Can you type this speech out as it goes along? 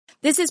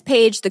This is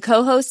Paige, the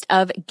co-host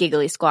of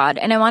Giggly Squad,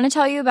 and I want to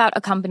tell you about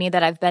a company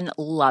that I've been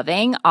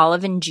loving,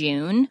 Olive and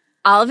June.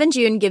 Olive and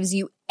June gives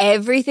you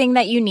everything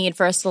that you need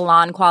for a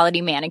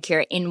salon-quality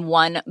manicure in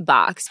one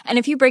box. And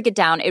if you break it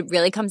down, it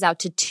really comes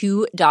out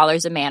to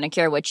 $2 a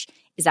manicure, which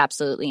is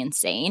absolutely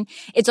insane.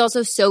 It's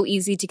also so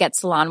easy to get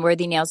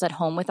salon-worthy nails at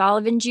home with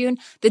Olive and June.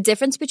 The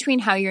difference between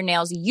how your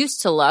nails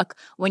used to look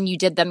when you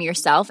did them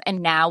yourself and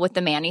now with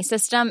the Mani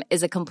system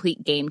is a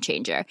complete game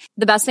changer.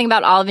 The best thing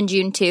about Olive and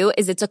June, too,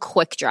 is it's a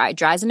quick dry.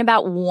 Dries in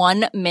about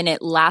 1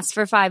 minute, lasts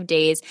for 5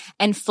 days,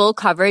 and full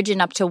coverage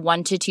in up to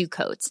 1 to 2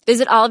 coats.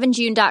 Visit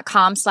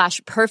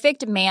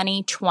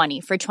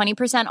oliveandjune.com/perfectmani20 for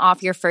 20%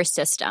 off your first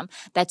system.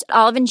 That's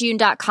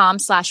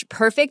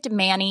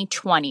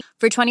oliveandjune.com/perfectmani20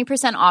 for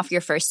 20% off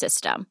your first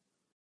system.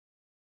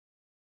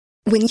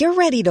 When you're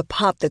ready to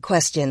pop the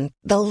question,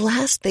 the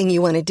last thing you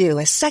want to do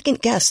is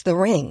second-guess the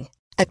ring.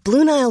 At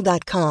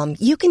BlueNile.com,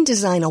 you can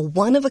design a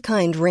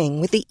one-of-a-kind ring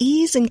with the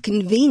ease and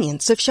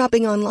convenience of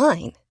shopping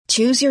online.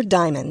 Choose your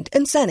diamond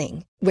and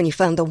setting. When you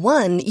find the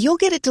one, you'll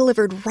get it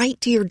delivered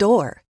right to your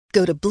door.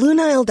 Go to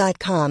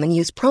BlueNile.com and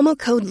use promo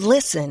code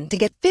LISTEN to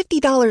get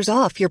 $50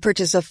 off your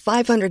purchase of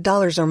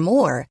 $500 or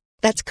more.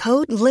 That's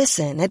code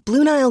LISTEN at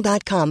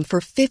BlueNile.com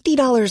for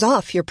 $50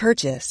 off your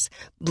purchase.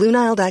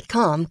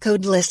 BlueNile.com,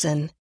 code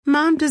LISTEN.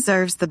 Mom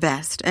deserves the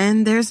best,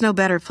 and there's no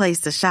better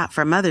place to shop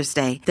for Mother's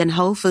Day than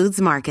Whole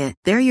Foods Market.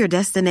 They're your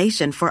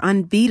destination for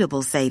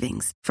unbeatable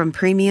savings, from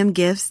premium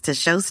gifts to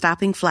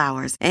show-stopping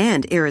flowers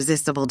and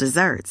irresistible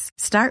desserts.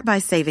 Start by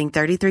saving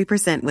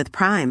 33% with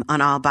Prime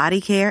on all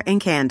body care and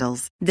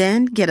candles.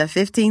 Then get a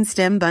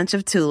 15-stem bunch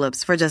of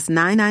tulips for just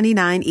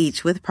 $9.99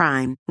 each with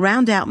Prime.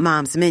 Round out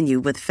Mom's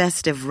menu with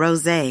festive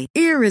rosé,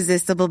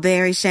 irresistible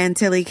berry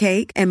chantilly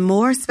cake, and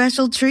more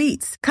special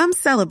treats. Come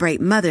celebrate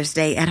Mother's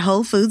Day at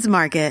Whole Foods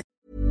Market.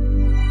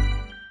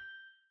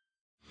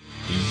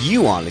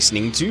 You are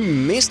listening to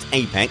Missed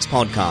Apex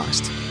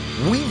Podcast.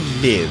 We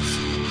live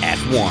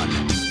F1.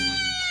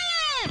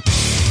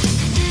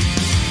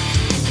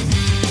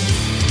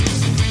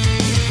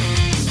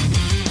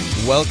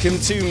 Welcome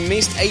to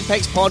Missed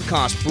Apex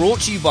Podcast, brought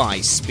to you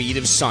by Speed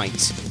of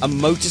Sight, a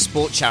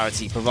motorsport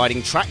charity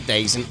providing track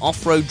days and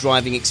off-road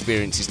driving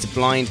experiences to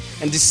blind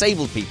and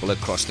disabled people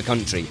across the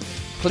country.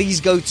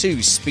 Please go to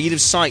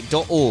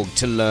speedofsight.org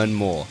to learn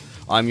more.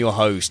 I'm your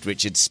host,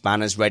 Richard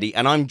Spanners Ready,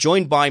 and I'm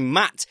joined by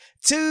Matt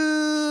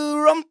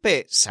Two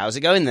Rumpets. How's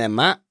it going there,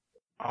 Matt?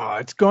 Oh,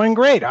 it's going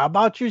great. How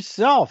about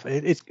yourself?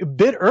 It's a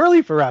bit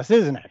early for us,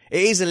 isn't it?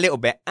 It is a little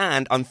bit,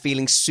 and I'm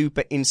feeling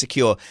super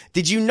insecure.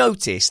 Did you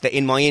notice that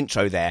in my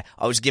intro there,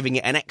 I was giving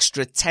it an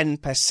extra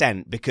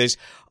 10% because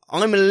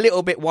I'm a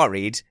little bit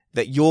worried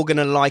that you're going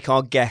to like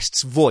our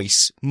guest's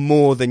voice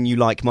more than you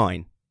like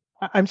mine?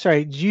 I'm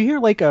sorry. Did you hear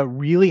like a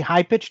really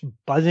high-pitched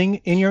buzzing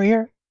in your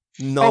ear?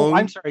 No. Oh,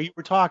 I'm sorry. You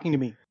were talking to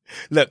me.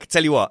 Look,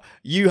 tell you what,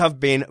 you have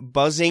been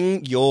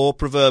buzzing your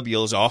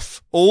proverbials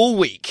off all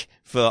week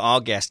for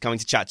our guest coming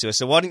to chat to us.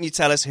 So why don't you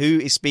tell us who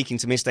is speaking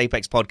to Missed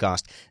Apex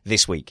Podcast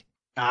this week?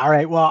 All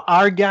right. Well,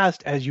 our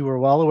guest, as you were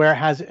well aware,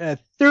 has a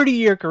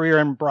 30-year career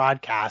in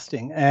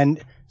broadcasting.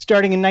 And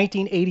starting in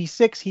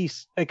 1986, he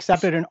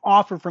accepted an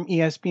offer from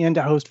ESPN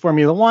to host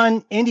Formula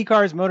One,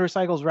 IndyCars,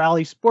 motorcycles,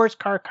 rally, sports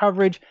car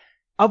coverage,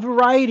 a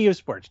variety of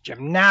sports,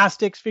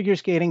 gymnastics, figure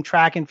skating,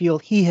 track and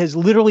field. He has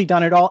literally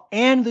done it all,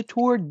 and the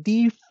Tour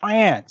de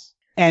France.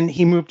 And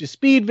he moved to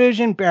Speed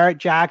Vision, Barrett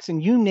Jackson,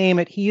 you name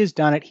it. He has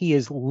done it. He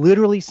has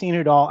literally seen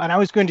it all. And I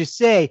was going to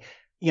say,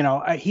 you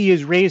know, he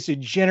has raised a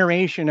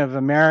generation of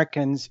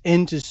Americans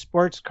into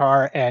sports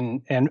car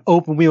and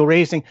open wheel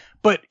racing,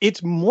 but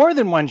it's more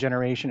than one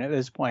generation at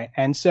this point.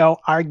 And so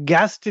our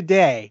guest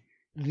today,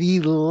 the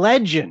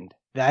legend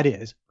that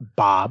is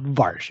Bob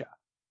Varsha.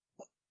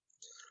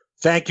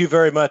 Thank you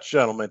very much,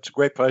 gentlemen. It's a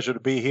great pleasure to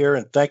be here,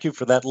 and thank you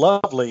for that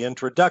lovely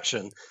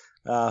introduction.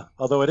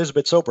 Although it is a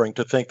bit sobering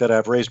to think that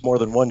I've raised more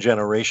than one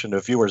generation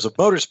of viewers of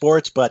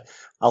motorsports, but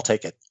I'll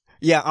take it.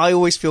 Yeah, I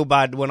always feel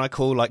bad when I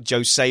call like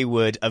Joe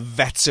Saywood a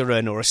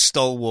veteran or a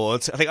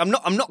stalwart. I think I'm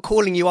not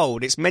calling you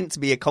old. It's meant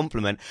to be a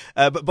compliment.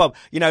 But Bob,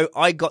 you know,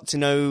 I got to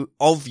know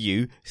of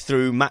you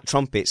through Matt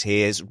Trumpets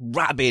here's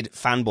rabid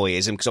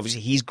fanboyism, because obviously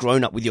he's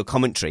grown up with your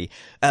commentary.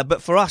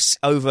 But for us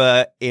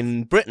over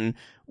in Britain,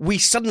 we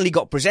suddenly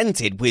got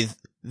presented with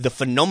the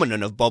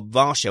phenomenon of Bob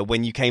Varsha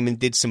when you came and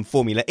did some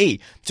Formula E.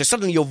 So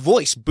suddenly your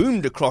voice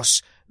boomed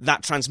across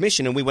that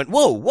transmission and we went,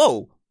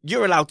 whoa,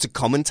 you're allowed to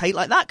commentate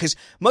like that? Because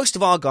most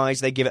of our guys,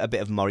 they give it a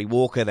bit of Murray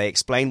Walker, they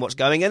explain what's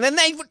going, and then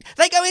they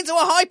go into a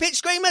high-pitched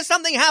scream and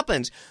something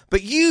happens.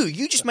 But you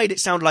just made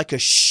it sound like a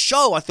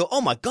show. I thought,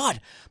 oh my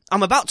God,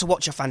 I'm about to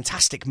watch a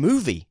fantastic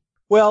movie.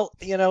 Well,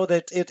 you know,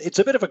 that it's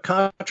a bit of a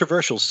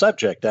controversial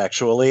subject,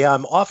 actually.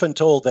 I'm often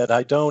told that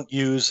I don't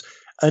use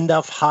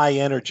enough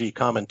high-energy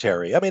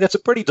commentary. I mean, it's a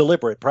pretty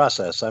deliberate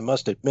process, I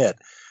must admit.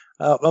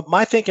 But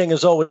my thinking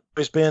has always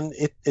been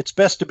it's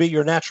best to be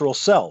your natural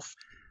self.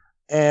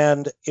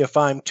 And if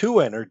I'm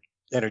too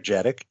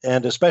energetic,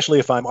 and especially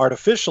if I'm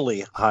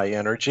artificially high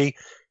energy,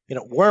 you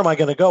know, where am I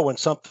going to go when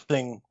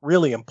something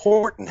really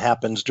important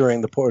happens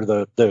during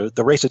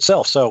the race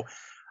itself? So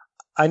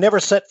I never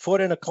set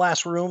foot in a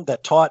classroom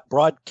that taught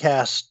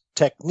broadcast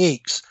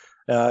techniques.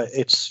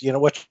 It's,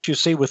 what you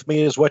see with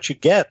me is what you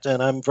get,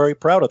 and I'm very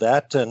proud of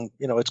that. And,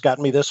 it's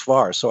gotten me this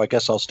far, so I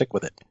guess I'll stick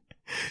with it.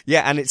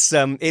 Yeah, and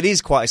it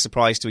is quite a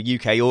surprise to a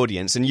UK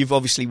audience. And you've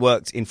obviously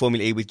worked in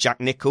Formula E with Jack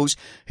Nicholls,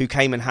 who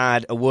came and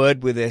had a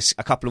word with us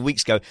a couple of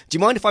weeks ago. Do you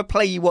mind if I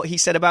play you what he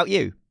said about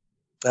you?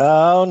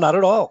 Oh, not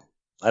at all.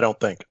 I don't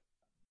think.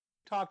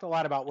 Talked a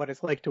lot about what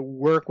it's like to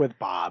work with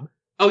Bob.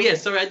 Oh, yeah,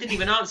 sorry, I didn't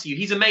even answer you.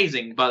 He's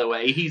amazing, by the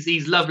way.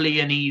 He's lovely,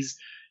 and he's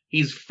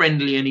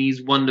friendly, and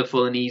he's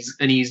wonderful, and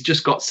he's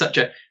just got such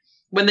a...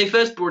 When they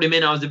first brought him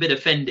in, I was a bit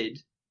offended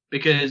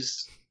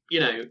because,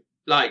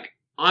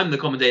 I'm the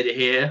commentator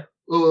here.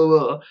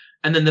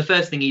 And then the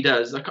first thing he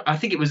does, I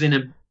think it was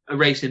in a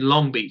race in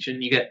Long Beach,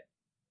 and you get,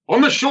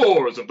 on the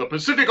shores of the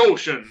Pacific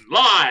Ocean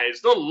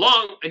lies the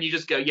long... And you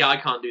just go, yeah, I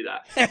can't do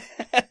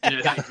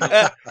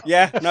that.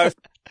 Yeah, no.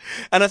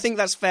 And I think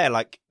that's fair.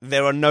 Like,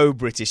 there are no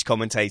British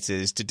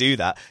commentators to do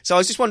that. So I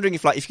was just wondering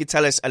if you could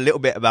tell us a little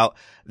bit about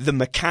the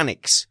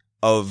mechanics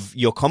of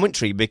your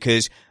commentary,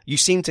 because you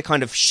seem to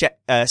kind of set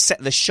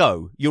the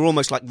show. You're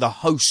almost like the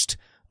host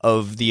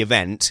of the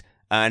event,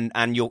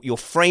 and you're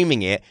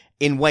framing it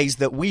in ways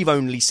that we've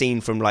only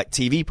seen from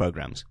TV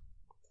programs.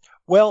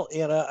 Well,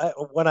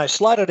 when I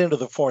slotted into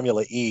the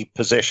Formula E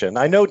position,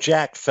 I know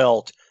Jack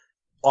felt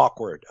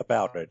awkward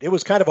about it. It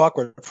was kind of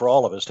awkward for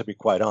all of us, to be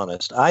quite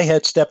honest. I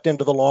had stepped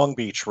into the Long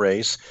Beach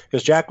race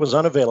because Jack was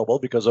unavailable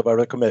because of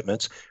other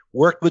commitments,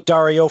 worked with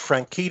Dario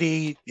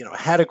Franchitti,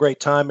 had a great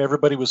time.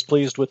 Everybody was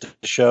pleased with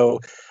the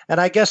show. And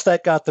I guess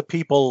that got the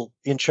people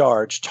in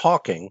charge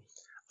talking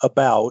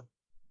about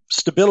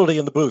stability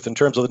in the booth in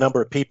terms of the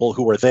number of people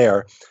who were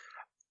there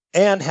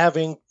and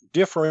having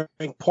differing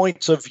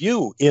points of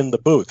view in the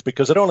booth,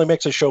 because it only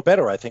makes a show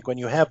better, I think, when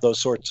you have those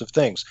sorts of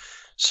things.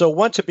 So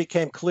once it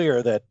became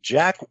clear that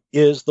Jack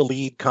is the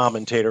lead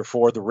commentator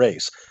for the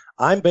race,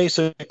 I'm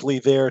basically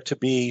there to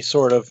be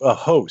sort of a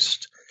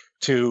host,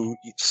 to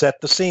set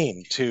the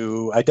scene,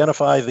 to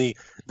identify the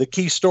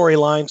key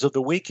storylines of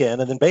the weekend.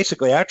 And then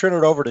basically I turn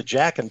it over to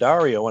Jack and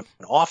Dario, and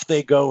off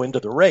they go into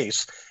the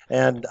race.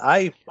 And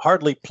I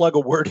hardly plug a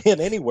word in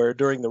anywhere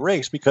during the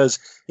race because,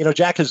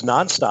 Jack is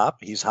nonstop.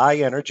 He's high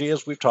energy,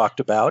 as we've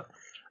talked about.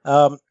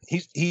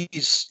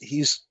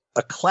 He's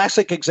a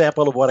classic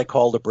example of what I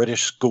call the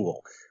British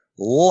school.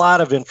 A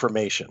lot of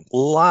information, a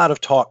lot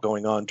of talk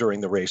going on during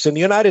the race. In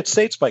the United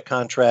States, by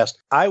contrast,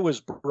 I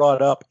was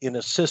brought up in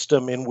a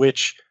system in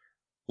which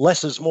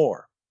less is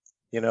more.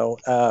 Get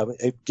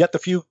the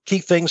few key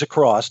things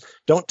across.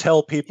 Don't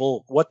tell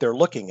people what they're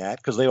looking at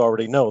because they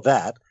already know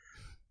that.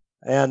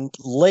 And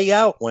lay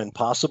out when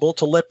possible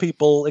to let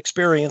people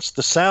experience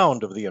the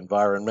sound of the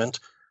environment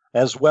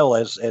as well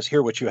as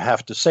hear what you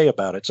have to say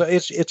about it. So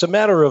it's a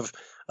matter of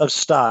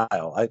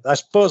style. I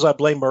suppose I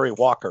blame Murray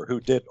Walker, who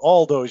did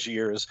all those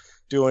years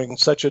doing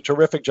such a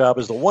terrific job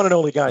as the one and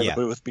only guy in the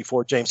booth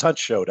before James Hunt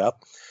showed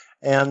up.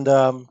 And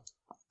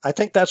I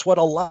think that's what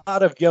a lot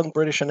of young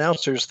British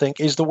announcers think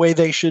is the way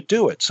they should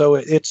do it. So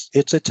it's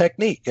a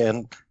technique,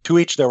 and to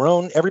each their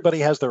own. Everybody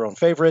has their own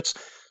favorites.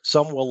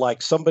 Some will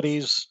like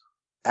somebody's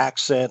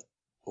accent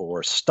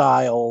or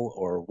style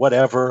or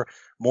whatever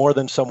more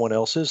than someone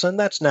else's, and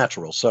that's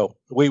natural. So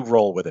we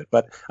roll with it.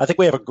 But I think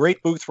we have a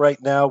great booth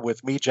right now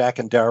with me, Jack,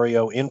 and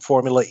Dario in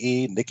Formula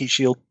E. Nikki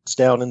Shields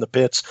down in the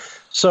pits.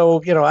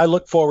 So, I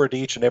look forward to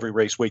each and every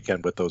race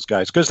weekend with those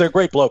guys because they're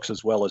great blokes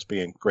as well as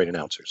being great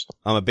announcers.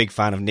 I'm a big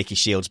fan of Nikki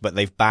Shields, but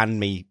they've banned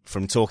me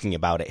from talking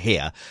about it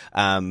here.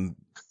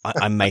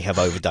 I may have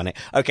overdone it.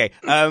 Okay.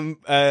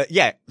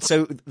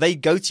 So they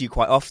go to you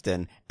quite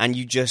often, and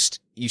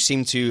you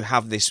seem to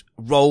have this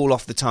roll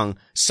off the tongue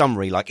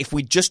summary. Like, if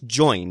we just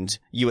joined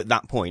you at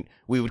that point,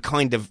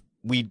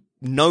 we'd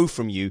know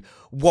from you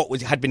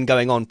what had been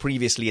going on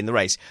previously in the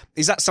race.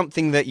 Is that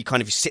something that you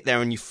kind of sit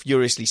there and you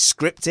furiously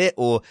script it,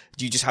 or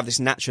do you just have this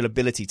natural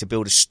ability to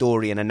build a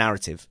story and a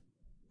narrative?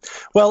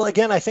 Well,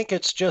 again, I think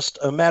it's just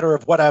a matter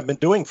of what I've been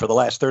doing for the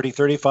last 30,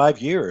 35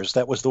 years.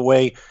 That was the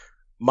way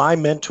my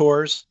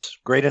mentors,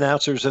 great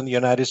announcers in the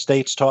United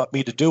States, taught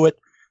me to do it,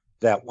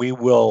 that we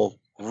will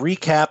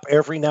recap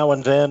every now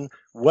and then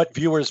what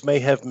viewers may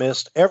have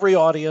missed. Every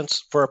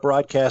audience for a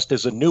broadcast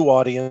is a new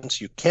audience.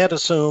 You can't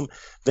assume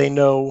they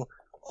know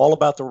all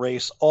about the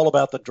race, all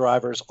about the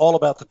drivers, all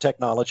about the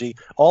technology,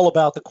 all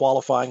about the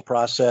qualifying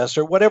process,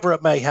 or whatever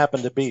it may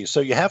happen to be. So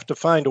you have to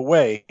find a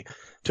way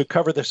to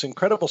cover this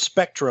incredible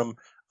spectrum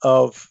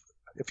of,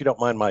 if you don't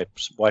mind my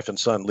wife and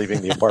son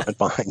leaving the apartment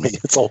behind me,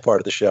 it's all part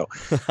of the show.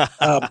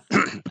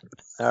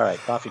 All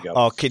right, off you go.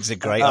 Oh, kids are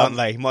great, aren't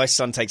they? My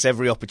son takes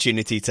every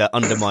opportunity to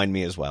undermine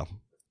me as well.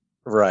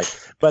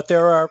 Right. But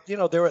there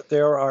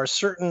are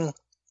certain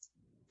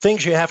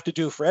things you have to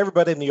do for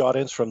everybody in the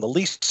audience, from the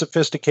least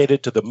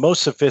sophisticated to the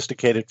most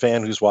sophisticated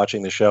fan who's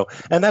watching the show.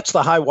 And that's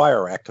the high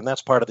wire act, and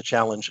that's part of the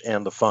challenge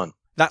and the fun.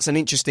 That's an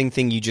interesting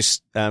thing you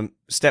just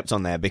stepped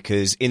on there,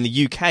 because in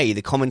the UK,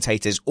 the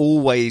commentators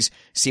always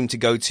seem to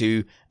go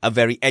to a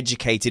very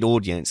educated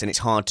audience, and it's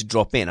hard to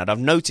drop in. And I've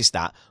noticed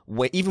that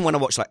even when I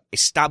watch like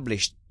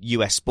established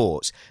US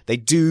sports, they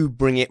do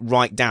bring it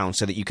right down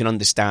so that you can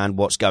understand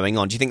what's going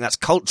on. Do you think that's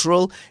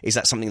cultural? Is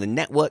that something the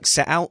network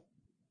set out?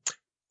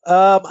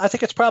 I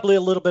think it's probably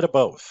a little bit of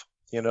both.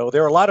 You know,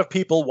 there are a lot of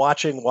people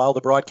watching while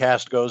the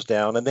broadcast goes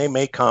down, and they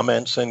make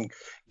comments and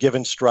give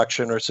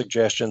instruction or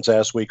suggestions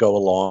as we go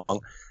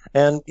along.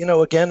 And, you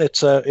know, again,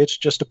 it's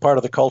just a part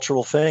of the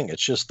cultural thing.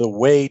 It's just the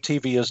way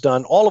TV is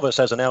done. All of us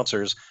as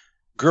announcers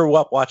grew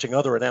up watching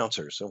other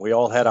announcers, and we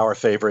all had our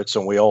favorites,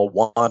 and we all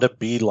want to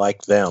be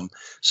like them.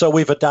 So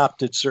we've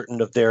adopted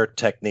certain of their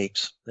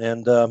techniques,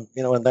 and,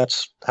 you know, and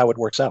that's how it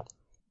works out.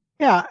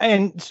 Yeah.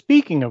 And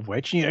speaking of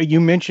which, you know,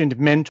 you mentioned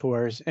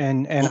mentors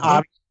and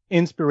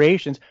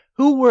inspirations.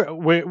 Who were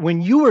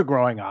when you were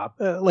growing up?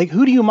 Like,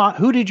 who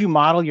did you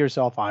model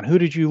yourself on? Who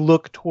did you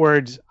look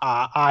towards?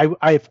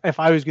 If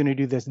I was going to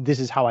do this, this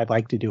is how I'd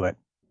like to do it.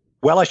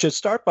 Well, I should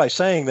start by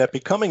saying that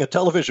becoming a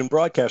television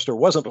broadcaster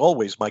wasn't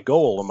always my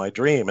goal and my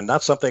dream, and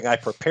not something I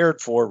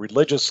prepared for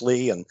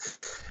religiously and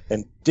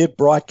did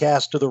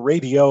broadcast to the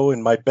radio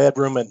in my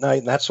bedroom at night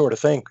and that sort of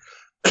thing.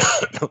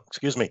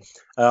 Excuse me.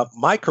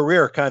 My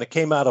career kind of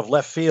came out of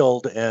left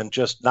field and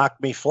just knocked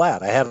me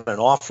flat. I had an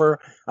offer.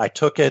 I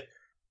took it.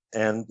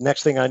 And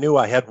next thing I knew,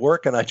 I had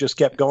work, and I just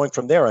kept going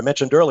from there. I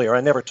mentioned earlier,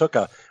 I never took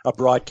a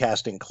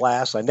broadcasting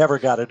class. I never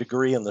got a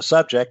degree in the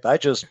subject. I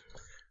just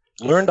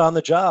learned on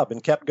the job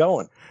and kept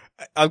going.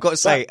 I've got to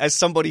say, as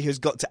somebody who's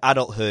got to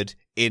adulthood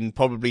in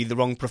probably the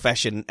wrong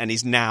profession and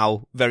is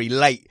now very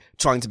late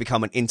trying to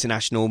become an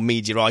international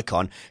media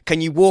icon, can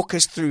you walk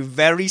us through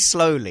very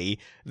slowly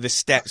the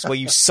steps where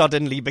you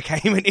suddenly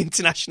became an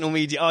international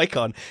media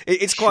icon?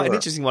 It's quite an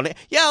interesting one.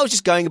 Yeah, I was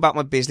just going about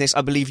my business.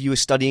 I believe you were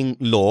studying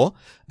law.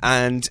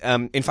 And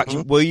in fact,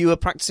 were you a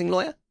practicing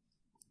lawyer?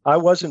 I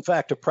was, in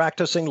fact, a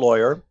practicing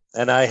lawyer,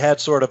 and I had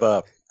sort of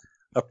a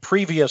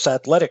previous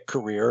athletic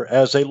career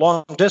as a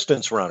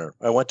long-distance runner.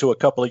 I went to a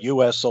couple of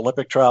U.S.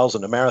 Olympic trials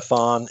and a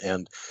marathon,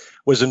 and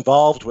was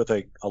involved with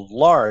a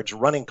large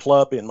running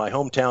club in my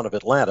hometown of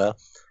Atlanta.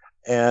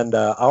 And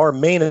our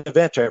main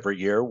event every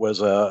year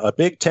was a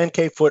big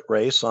 10K foot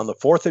race on the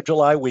 4th of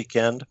July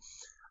weekend.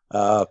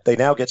 They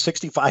now get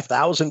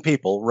 65,000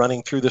 people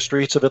running through the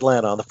streets of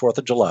Atlanta on the 4th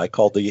of July,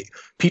 called the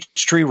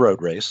Peachtree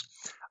Road Race.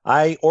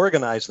 I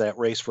organized that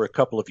race for a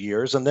couple of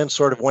years and then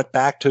sort of went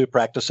back to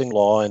practicing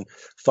law and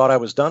thought I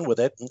was done with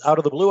it. And out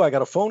of the blue, I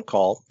got a phone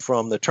call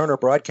from the Turner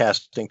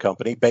Broadcasting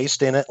Company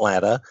based in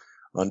Atlanta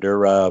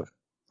under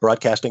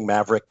broadcasting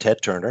maverick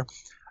Ted Turner.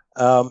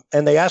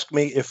 And they asked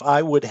me if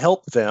I would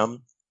help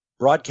them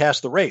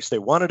broadcast the race. They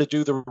wanted to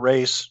do the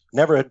race,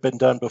 never had been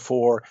done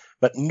before,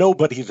 but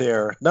nobody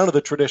there, none of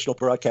the traditional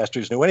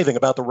broadcasters knew anything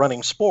about the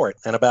running sport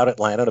and about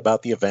Atlanta and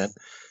about the event.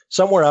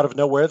 Somewhere out of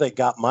nowhere, they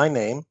got my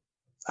name.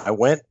 I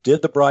went,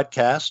 did the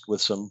broadcast with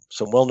some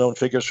well-known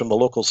figures from the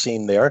local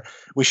scene there.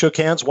 We shook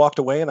hands, walked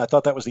away, and I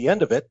thought that was the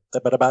end of it.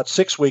 But about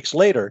 6 weeks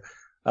later,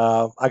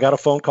 I got a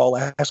phone call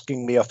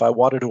asking me if I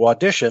wanted to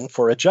audition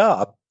for a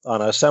job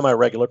on a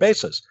semi-regular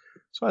basis.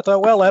 So I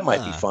thought, well, that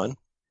might be fun.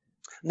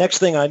 Next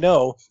thing I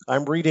know,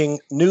 I'm reading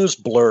news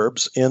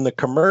blurbs in the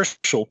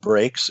commercial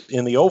breaks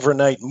in the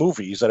overnight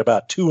movies at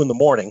about 2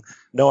 a.m,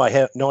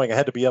 knowing I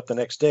had to be up the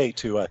next day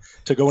to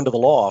go into the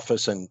law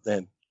office and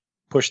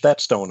push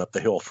that stone up the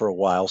hill for a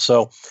while.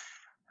 So,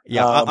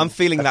 yeah, I'm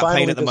feeling that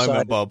pain at the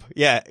moment, Bob.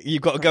 Yeah,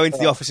 you've got to go into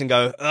the office and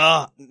go,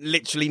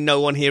 literally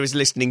no one here is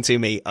listening to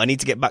me. I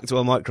need to get back to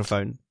a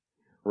microphone.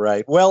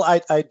 Right. Well,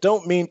 I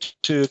don't mean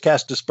to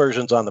cast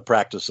aspersions on the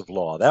practice of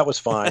law. That was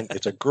fine.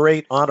 It's a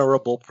great,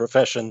 honorable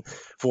profession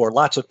for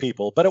lots of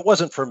people, but it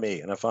wasn't for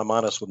me. And if I'm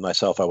honest with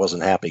myself, I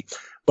wasn't happy.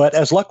 But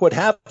as luck would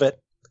have it,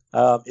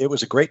 it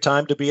was a great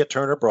time to be at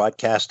Turner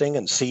Broadcasting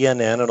and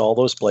CNN and all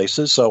those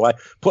places. So I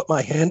put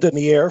my hand in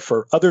the air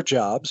for other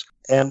jobs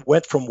and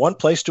went from one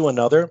place to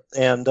another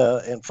and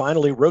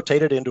finally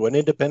rotated into an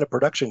independent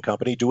production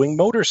company doing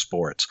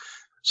motorsports.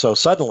 So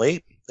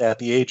suddenly, at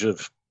the age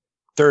of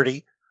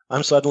 30,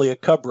 I'm suddenly a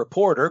cub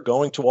reporter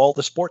going to all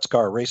the sports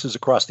car races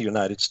across the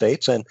United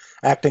States and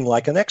acting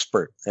like an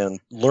expert and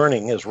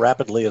learning as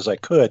rapidly as I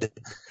could,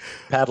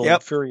 paddling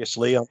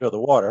furiously under the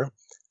water.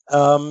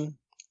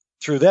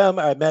 Through them,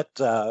 I met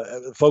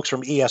folks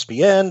from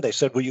ESPN. They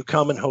said, will you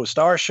come and host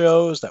our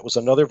shows? That was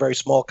another very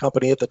small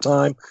company at the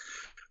time.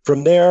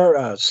 From there,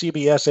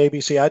 CBS,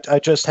 ABC, I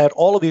just had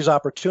all of these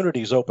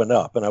opportunities open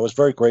up, and I was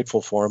very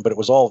grateful for them, but it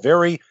was all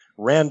very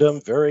random,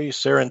 very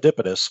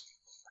serendipitous.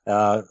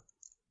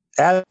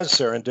 As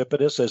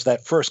serendipitous as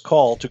that first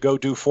call to go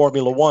do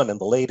Formula One in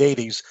the late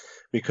 80s,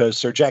 because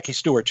Sir Jackie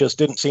Stewart just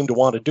didn't seem to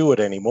want to do it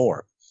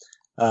anymore.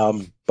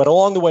 But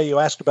along the way, you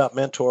asked about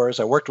mentors.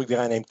 I worked with a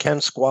guy named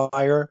Ken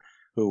Squire,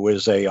 who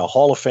is a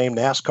Hall of Fame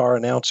NASCAR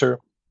announcer.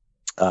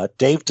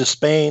 Dave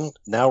Despain,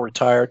 now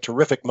retired,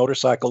 terrific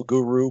motorcycle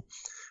guru.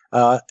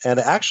 And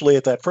actually,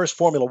 at that first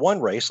Formula One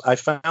race, I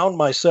found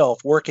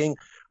myself working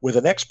with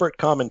an expert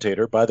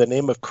commentator by the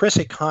name of Chris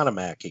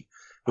Economaki.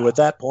 who at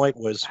that point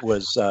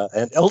was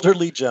an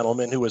elderly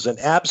gentleman who was an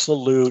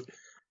absolute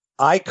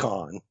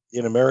icon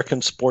in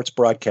American sports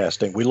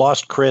broadcasting. We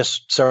lost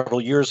Chris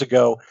several years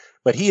ago,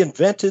 but he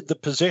invented the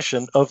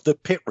position of the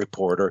pit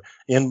reporter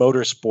in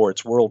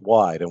motorsports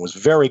worldwide and was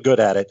very good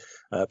at it.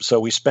 So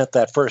we spent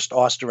that first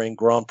Austrian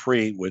Grand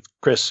Prix with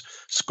Chris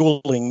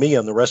schooling me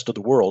and the rest of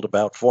the world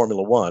about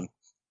Formula One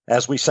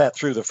as we sat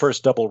through the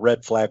first double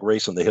red flag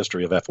race in the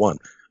history of F1.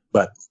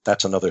 But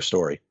that's another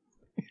story.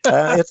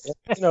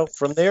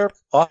 From there,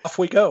 off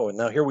we go. And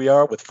now here we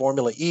are with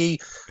Formula E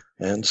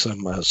and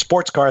some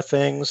sports car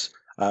things.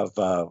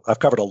 I've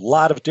covered a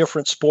lot of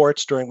different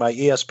sports during my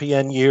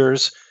ESPN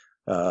years,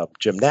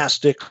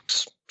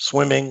 gymnastics,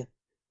 swimming,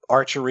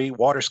 archery,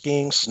 water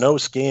skiing, snow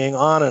skiing,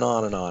 on and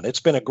on and on.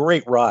 It's been a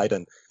great ride,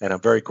 and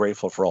I'm very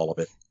grateful for all of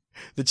it.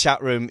 The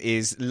chat room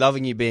is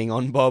loving you being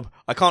on, Bob.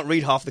 I can't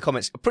read half the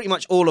comments. Pretty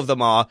much all of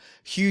them are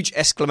huge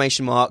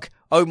exclamation mark.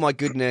 Oh my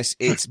goodness,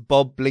 it's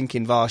Bob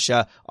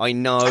Blinken-Varsha. I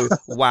know.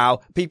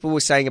 Wow. People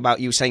were saying about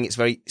you saying it's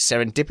very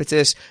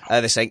serendipitous.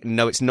 They're saying,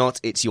 no, it's not.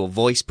 It's your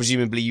voice.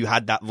 Presumably you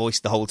had that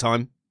voice the whole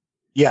time.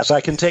 Yes, I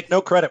can take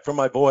no credit for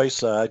my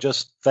voice. I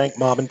just thank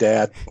Mom and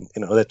Dad.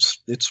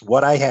 It's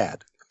what I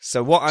had.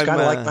 So what it's kind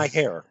of like my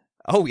hair.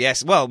 Oh,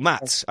 yes. Well,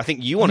 Matt, I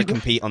think you want to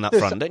compete on that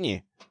front, don't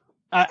you?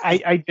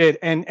 I did.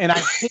 And I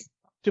hate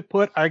to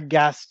put our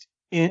guest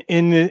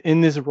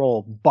in this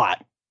role, but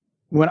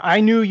when I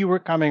knew you were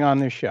coming on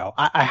this show,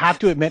 I have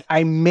to admit,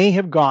 I may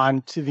have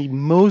gone to the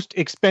most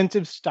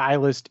expensive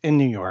stylist in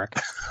New York,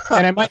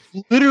 and I might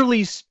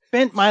literally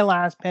spent my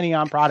last penny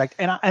on product.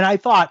 And I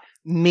thought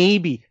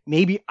maybe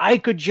I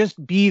could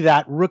just be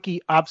that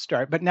rookie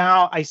upstart. But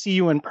now I see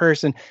you in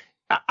person.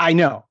 I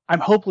know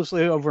I'm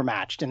hopelessly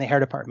overmatched in the hair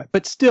department.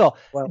 But still,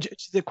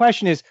 the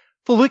question is,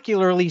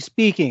 follicularly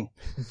speaking,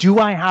 do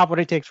I have what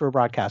it takes for a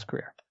broadcast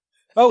career?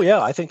 Oh,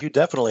 yeah, I think you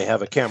definitely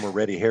have a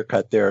camera-ready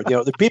haircut there.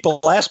 The people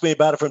ask me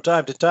about it from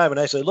time to time, and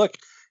I say, look,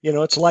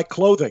 it's like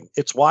clothing.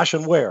 It's wash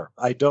and wear.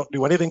 I don't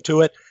do anything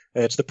to it.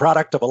 It's the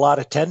product of a lot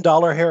of $10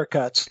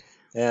 haircuts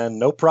and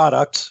no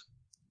products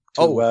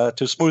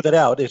to smooth it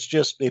out. It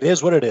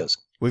is what it is.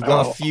 We've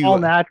got a few. All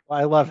natural.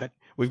 I love it.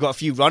 We've got a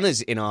few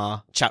runners in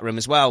our chat room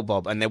as well,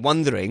 Bob, and they're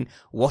wondering,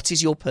 what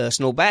is your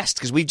personal best?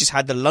 Because we've just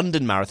had the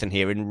London Marathon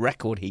here in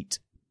record heat.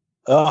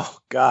 Oh,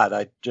 God,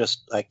 I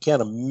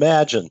can't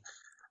imagine.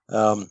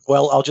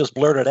 I'll just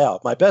blurt it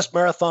out. My best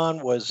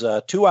marathon was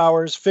 2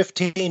 hours,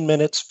 15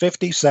 minutes,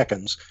 50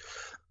 seconds.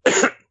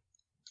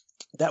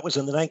 That was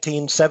in the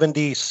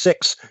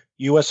 1976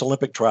 U.S.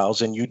 Olympic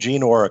trials in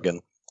Eugene, Oregon.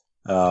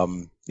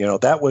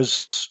 That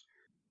was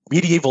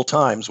medieval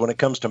times when it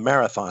comes to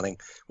marathoning,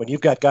 when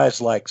you've got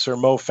guys like Sir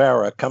Mo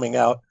Farah coming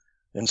out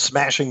and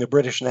smashing the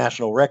British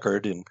national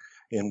record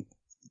in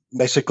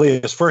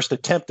basically his first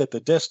attempt at the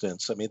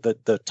distance. I mean,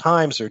 the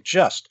times are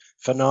just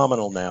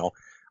phenomenal now.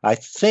 I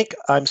think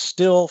I'm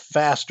still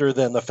faster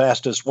than the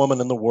fastest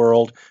woman in the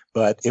world,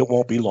 but it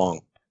won't be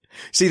long.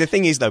 See, the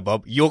thing is, though,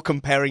 Bob, you're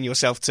comparing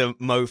yourself to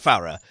Mo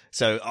Farah.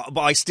 So, but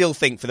I still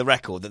think, for the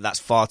record, that's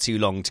far too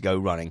long to go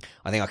running.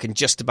 I think I can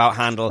just about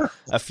handle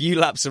a few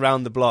laps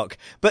around the block.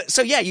 But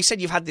so, yeah, you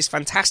said you've had this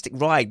fantastic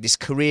ride, this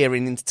career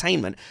in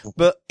entertainment.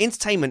 But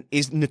entertainment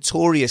is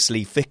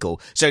notoriously fickle.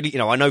 So,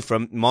 I know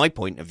from my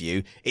point of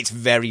view, it's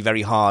very,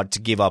 very hard to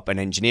give up an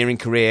engineering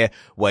career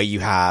where you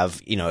have,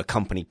 a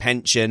company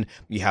pension,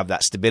 you have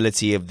that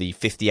stability of the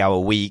 50-hour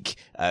week,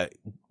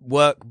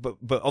 work, but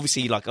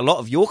obviously, like, a lot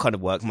of your kind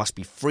of work must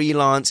be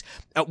freelance.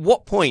 At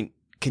what point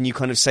can you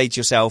kind of say to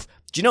yourself,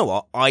 do you know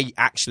what? I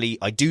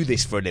do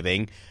this for a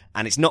living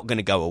and it's not going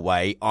to go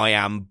away. I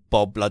am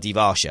Bob Bloody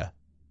Varsha.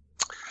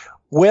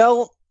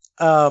 Well,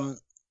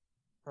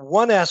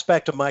 one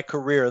aspect of my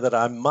career that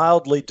I'm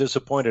mildly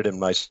disappointed in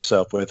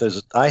myself with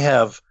is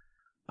I've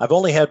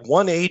only had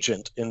one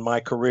agent in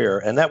my career,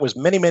 and that was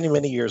many, many,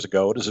 many years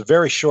ago. It was a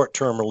very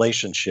short-term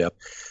relationship.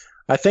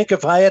 I think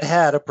if I had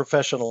had a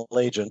professional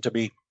agent, to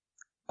be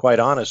quite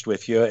honest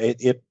with you,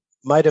 it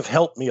might have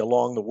helped me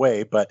along the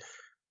way. But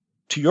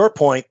to your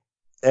point,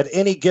 at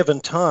any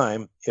given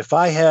time, if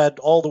I had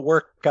all the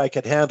work I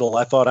could handle,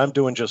 I thought I'm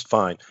doing just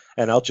fine.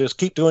 And I'll just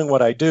keep doing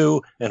what I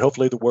do, and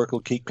hopefully the work will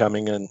keep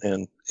coming,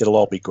 and it'll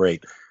all be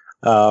great.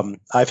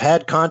 I've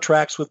had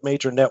contracts with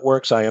major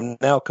networks. I am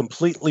now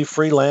completely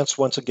freelance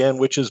once again,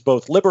 which is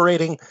both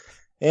liberating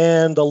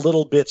and a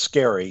little bit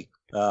scary.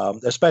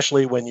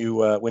 Especially when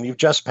you've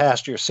just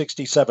passed your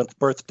 67th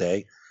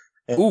birthday,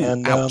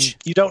 and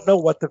you don't know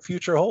what the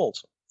future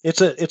holds.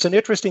 It's an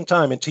interesting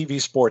time in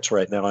TV sports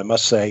right now, I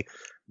must say.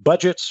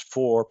 Budgets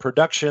for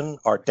production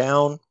are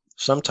down,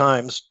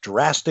 sometimes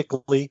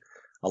drastically.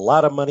 A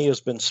lot of money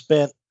has been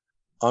spent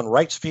on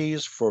rights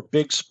fees for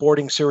big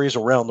sporting series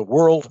around the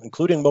world,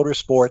 including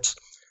motorsports.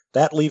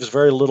 That leaves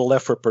very little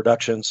left for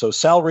production, so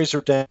salaries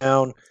are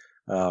down.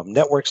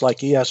 Networks like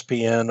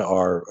ESPN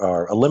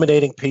are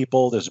eliminating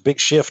people. There's a big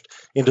shift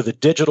into the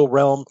digital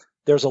realm.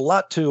 There's a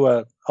lot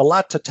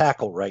to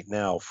tackle right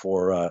now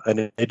for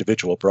an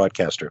individual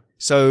broadcaster.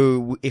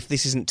 So, if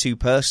this isn't too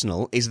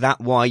personal, is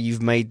that why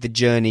you've made the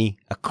journey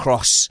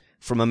across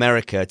from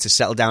America to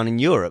settle down in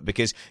Europe?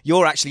 Because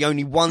you're actually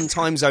only one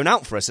time zone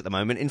out for us at the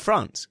moment in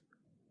France.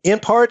 In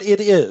part,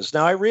 it is.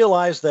 Now, I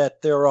realize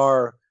that there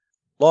are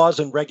laws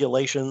and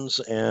regulations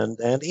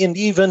and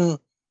even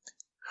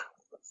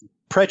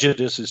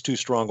prejudice is too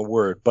strong a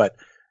word, but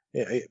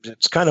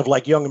it's kind of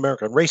like young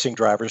American racing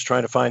drivers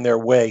trying to find their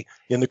way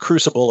in the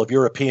crucible of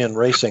European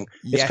racing.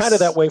 Yes. It's kind of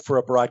that way for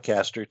a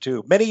broadcaster,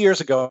 too. Many years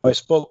ago, I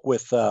spoke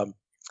with,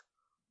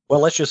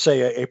 let's just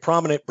say a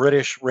prominent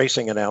British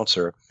racing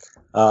announcer,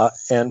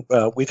 and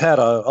we've had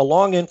a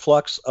long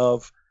influx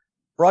of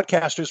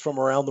broadcasters from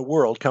around the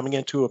world coming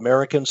into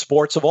American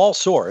sports of all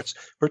sorts,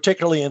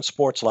 particularly in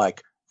sports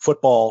like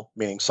football,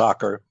 meaning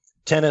soccer,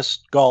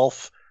 tennis,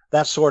 golf,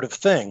 that sort of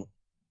thing.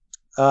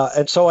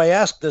 And so I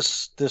asked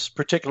this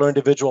particular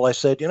individual, I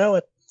said,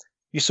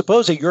 you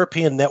suppose a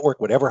European network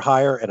would ever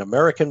hire an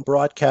American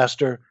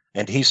broadcaster?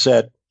 And he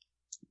said,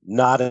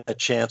 not a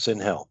chance in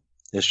hell.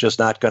 It's just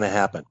not going to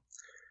happen.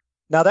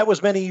 Now, that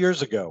was many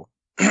years ago.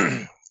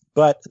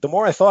 But the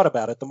more I thought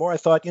about it, the more I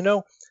thought,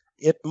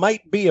 it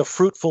might be a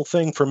fruitful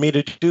thing for me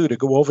to do, to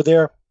go over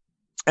there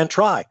and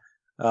try.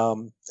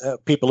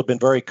 People have been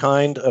very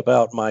kind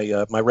about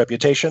my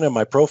reputation and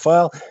my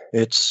profile.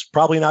 It's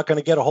probably not going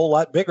to get a whole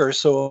lot bigger,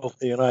 so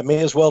I may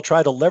as well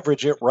try to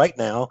leverage it right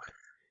now,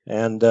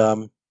 and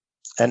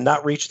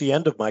not reach the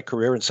end of my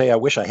career and say I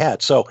wish I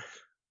had. So,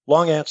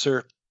 long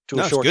answer to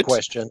a short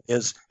question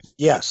is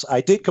yes, I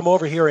did come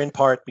over here in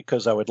part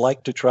because I would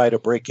like to try to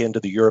break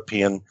into the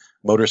European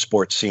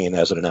motorsport scene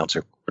as an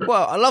announcer.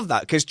 Well, I love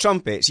that because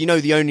trumpets,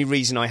 the only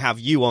reason I have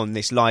you on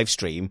this live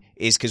stream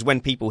is because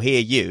when people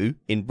hear you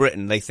in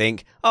Britain, they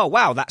think, oh,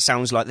 wow, that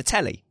sounds like the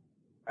telly.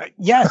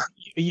 Yes,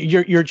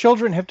 your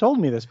children have told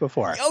me this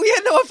before. Oh,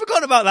 yeah, no, I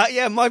forgot about that.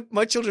 Yeah,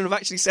 my children have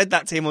actually said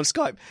that to him on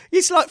Skype.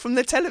 It's like from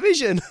the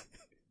television.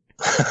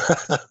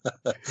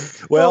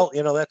 Well,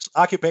 that's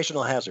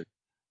occupational hazard.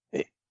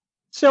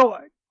 So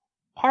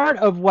part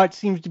of what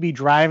seems to be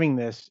driving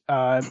this,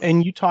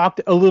 and you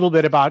talked a little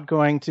bit about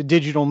going to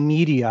digital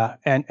media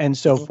and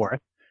so forth.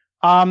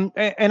 And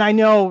I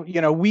know,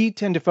 we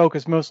tend to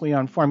focus mostly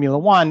on Formula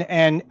One,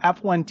 and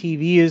F1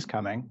 TV is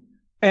coming.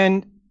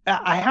 And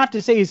I have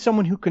to say, as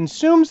someone who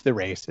consumes the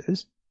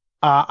races,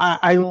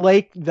 I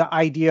like the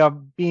idea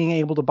of being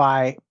able to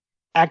buy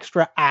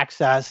extra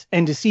access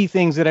and to see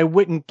things that I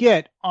wouldn't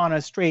get on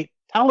a straight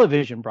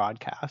television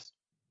broadcast.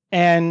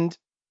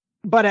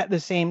 But at the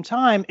same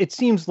time, it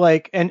seems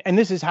like, and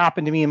this has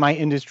happened to me in my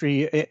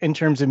industry in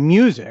terms of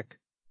music,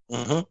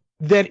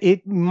 that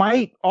it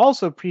might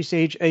also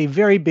presage a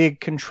very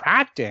big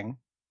contracting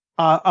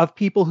of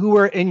people who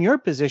are in your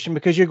position,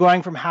 because you're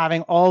going from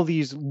having all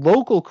these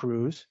local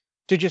crews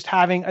to just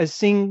having a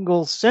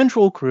single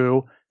central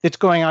crew that's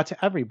going out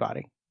to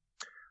everybody.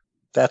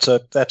 That's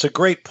a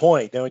great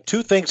point. Now,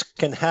 two things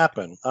can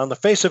happen. On the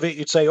face of it,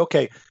 you'd say,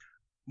 okay,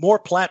 more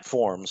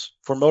platforms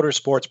for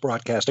motorsports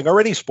broadcasting or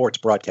any sports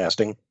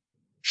broadcasting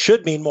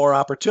should mean more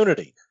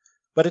opportunity.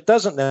 But it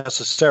doesn't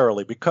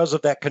necessarily, because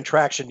of that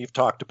contraction you've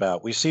talked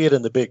about. We see it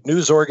in the big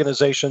news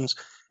organizations,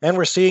 and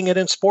we're seeing it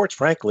in sports,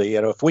 frankly.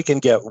 If we can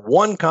get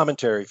one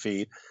commentary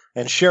feed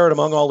and share it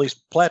among all these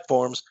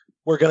platforms,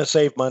 we're going to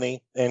save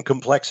money and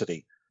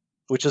complexity,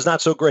 which is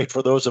not so great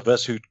for those of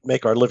us who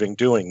make our living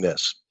doing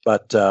this.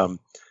 But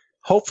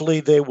hopefully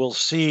they will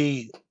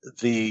see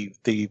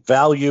the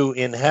value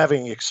in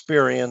having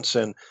experience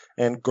and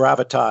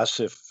gravitas,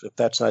 if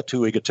that's not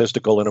too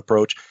egotistical an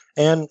approach,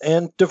 and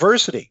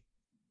diversity,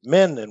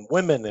 men and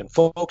women and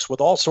folks with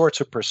all sorts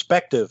of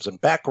perspectives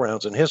and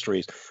backgrounds and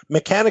histories.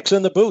 Mechanics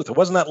in the booth. It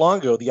wasn't that long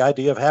ago the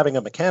idea of having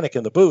a mechanic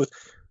in the booth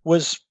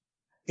was,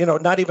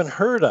 not even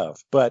heard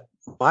of. But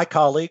my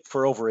colleague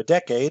for over a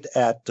decade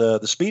at the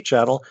Speed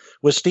Channel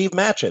was Steve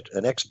Matchett,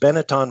 an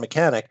ex-Benetton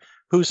mechanic,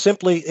 who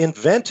simply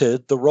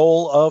invented the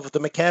role of the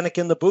mechanic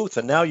in the booth.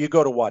 And now you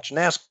go to watch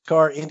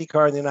NASCAR,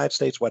 IndyCar in the United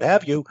States, what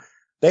have you,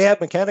 they have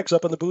mechanics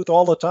up in the booth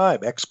all the time,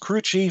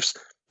 ex-crew chiefs,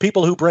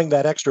 people who bring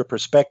that extra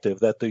perspective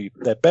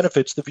that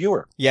benefits the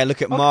viewer. Yeah,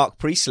 look at Mark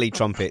Priestley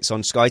trumpets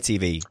on Sky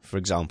TV, for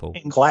example.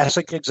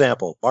 Classic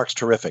example. Mark's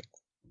terrific.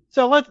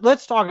 So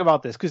let's talk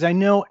about this, because I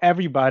know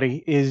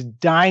everybody is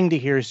dying to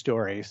hear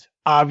stories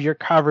of your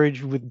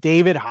coverage with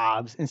David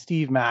Hobbs and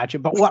Steve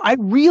Matchett. But what I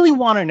really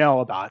want to know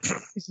about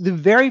is the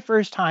very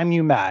first time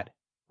you met.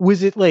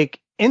 Was it like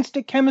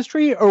instant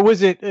chemistry, or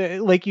was it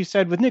like you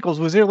said with Nichols?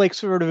 Was there like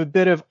sort of a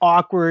bit of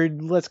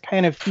awkward, let's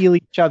kind of feel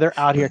each other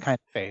out here kind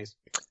of phase?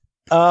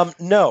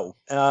 No.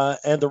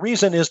 And the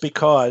reason is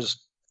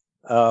because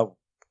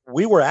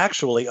we were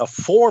actually a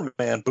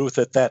four-man booth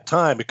at that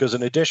time, because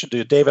in addition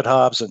to David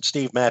Hobbs and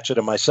Steve Matchett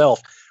and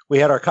myself, we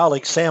had our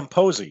colleague Sam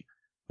Posey,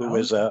 who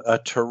is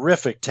a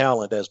terrific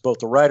talent as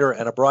both a writer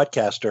and a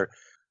broadcaster.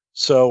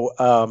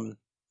 So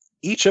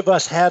each of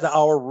us had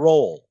our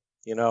role.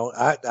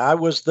 I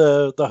was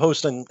the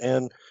host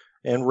and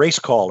race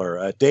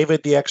caller,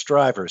 David the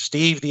ex-driver,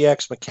 Steve the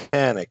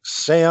ex-mechanic,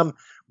 Sam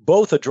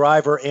both a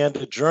driver and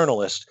a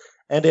journalist,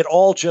 and it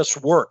all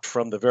just worked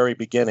from the very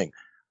beginning.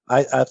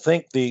 I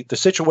think the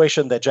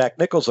situation that Jack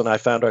Nichols and I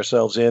found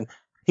ourselves in,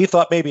 he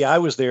thought maybe I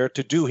was there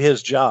to do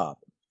his job.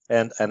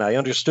 and I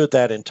understood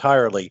that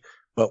entirely.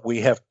 But we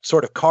have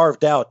sort of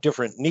carved out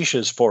different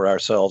niches for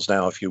ourselves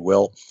now, if you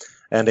will,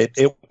 and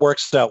it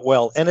works out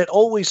well. And it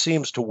always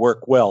seems to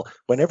work well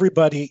when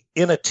everybody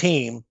in a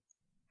team,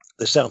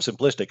 this sounds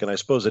simplistic, and I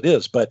suppose it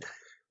is, but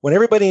when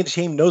everybody in the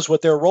team knows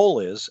what their role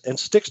is and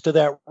sticks to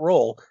that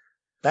role,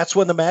 that's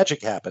when the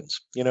magic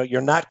happens. You know,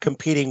 you're not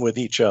competing with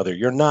each other.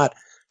 You're not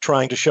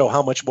trying to show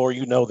how much more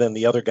you know than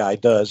the other guy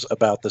does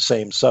about the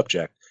same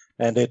subject.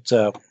 And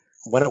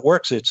when it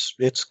works,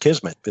 it's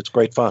kismet. It's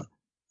great fun.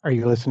 Are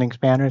you listening,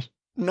 Spanners?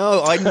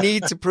 No, I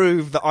need to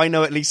prove that I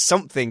know at least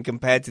something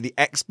compared to the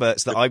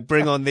experts that I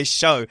bring on this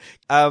show.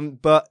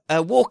 But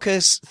walk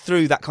us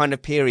through that kind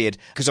of period,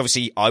 because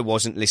obviously I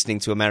wasn't listening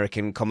to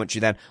American commentary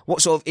then.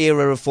 What sort of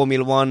era of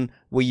Formula One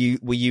were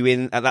you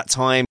in at that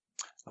time?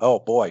 Oh,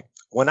 boy.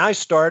 When I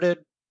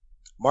started,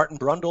 Martin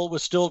Brundle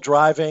was still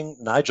driving.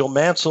 Nigel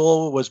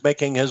Mansell was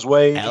making his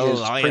way.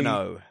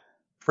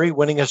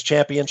 Pre-winning his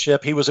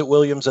championship. He was at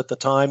Williams at the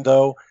time,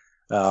 though.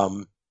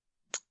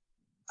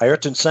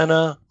 Ayrton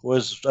Senna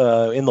was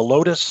in the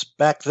Lotus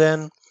back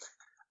then.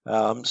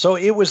 So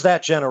it was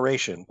that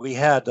generation. We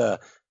had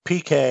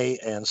Piquet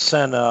and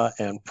Senna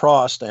and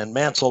Prost and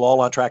Mansell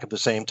all on track at the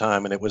same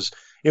time, and it was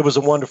a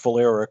wonderful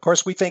era. Of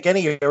course, we think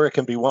any era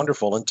can be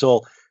wonderful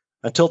until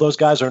those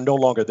guys are no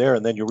longer there,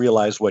 and then you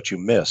realize what you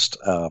missed.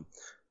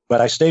 But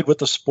I stayed with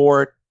the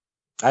sport.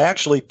 I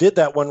actually did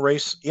that one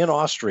race in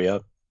Austria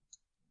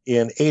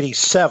in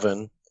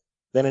 '87.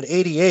 Then in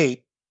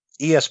 '88,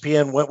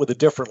 ESPN went with a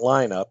different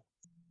lineup.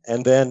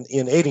 And then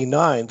in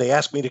 '89, they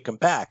asked me to come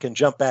back and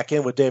jump back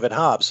in with David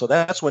Hobbs. So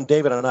that's when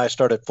David and I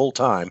started full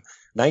time,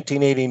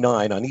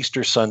 1989 on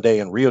Easter Sunday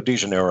in Rio de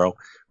Janeiro,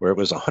 where it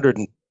was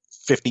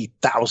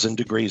 150,000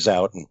 degrees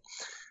out. And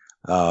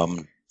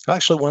I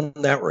actually won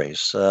that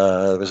race.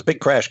 It was a big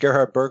crash.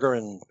 Gerhard Berger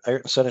and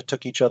Ayrton Senna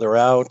took each other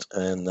out.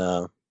 And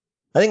I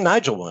think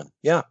Nigel won,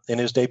 in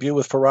his debut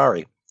with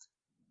Ferrari.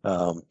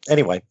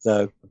 Anyway,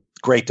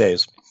 great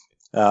days.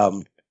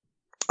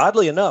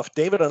 Oddly enough,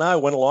 David and I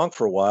went along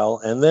for a while,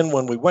 and then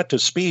when we went to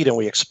Speed and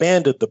we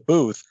expanded the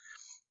booth,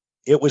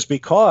 it was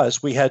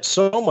because we had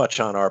so much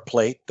on our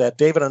plate that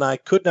David and I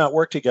could not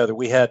work together.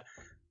 We had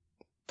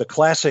the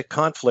classic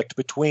conflict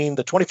between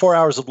the 24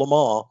 Hours of Le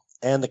Mans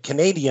and the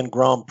Canadian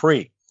Grand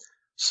Prix.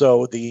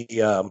 So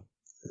the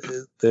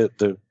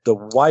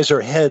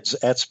wiser heads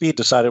at Speed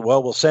decided,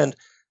 well, we'll send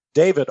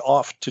David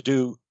off to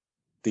do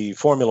the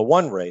Formula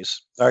One race,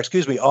 off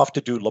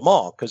to do Le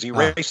Mans, because he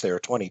raced there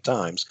 20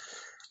 times.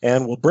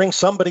 And we'll bring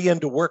somebody in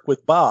to work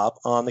with Bob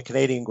on the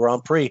Canadian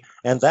Grand Prix.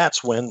 And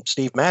that's when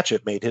Steve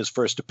Matchett made his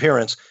first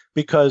appearance,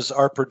 because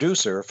our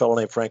producer, a fellow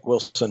named Frank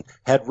Wilson,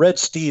 had read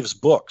Steve's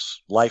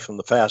books, Life in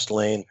the Fast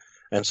Lane,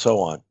 and so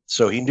on.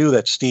 So he knew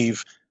that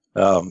Steve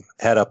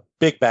had a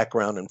big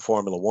background in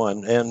Formula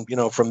One. And,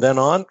 from then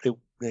on,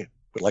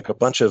 like a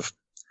bunch of,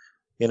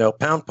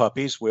 pound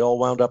puppies, we all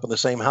wound up in the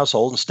same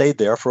household and stayed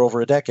there for over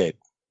a decade.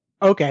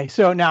 Okay,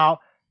 so now,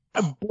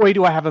 boy,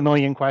 do I have a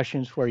million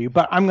questions for you,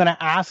 but I'm going to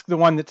ask the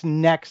one that's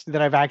next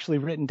that I've actually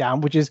written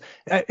down, which is,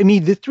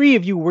 the three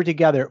of you were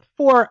together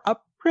for a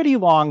pretty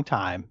long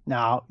time.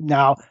 Now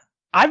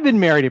I've been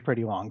married a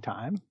pretty long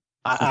time.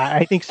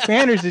 I think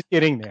Spanners is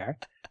getting there.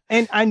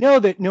 And I know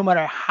that no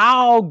matter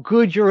how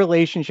good your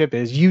relationship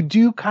is, you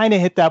do kind of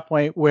hit that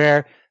point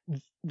where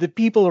the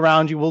people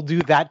around you will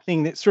do that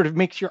thing that sort of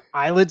makes your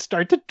eyelids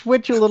start to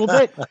twitch a little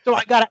bit. So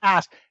I got to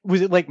ask,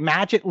 was it like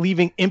Matchett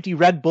leaving empty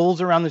Red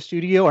Bulls around the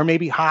studio, or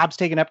maybe Hobbs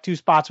taking up 2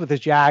 spots with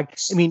his Jag?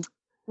 I mean,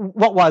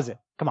 what was it?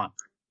 Come on.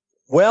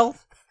 Well,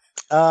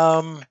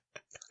 I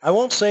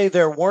won't say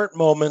there weren't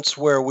moments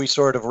where we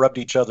sort of rubbed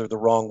each other the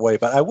wrong way,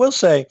 but I will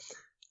say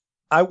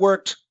I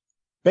worked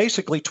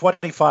basically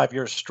 25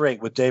 years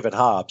straight with David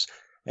Hobbs.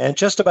 And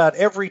just about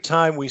every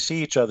time we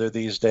see each other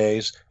these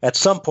days, at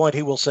some point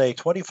he will say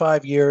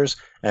 25 years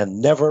and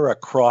never a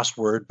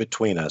crossword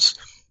between us.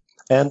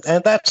 And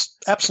that's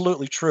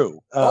absolutely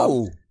true.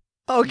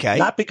 Okay.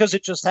 Not because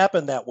it just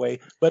happened that way,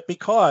 but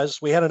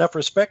because we had enough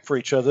respect for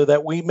each other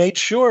that we made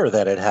sure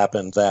that it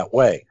happened that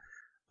way.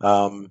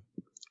 In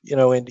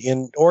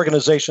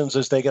organizations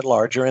as they get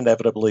larger,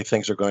 inevitably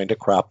things are going to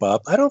crop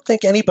up. I don't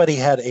think anybody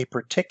had a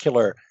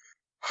particular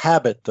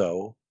habit,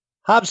 though.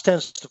 Hobbs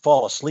tends to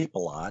fall asleep a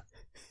lot.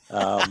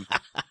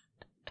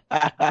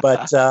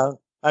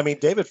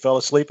 David fell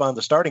asleep on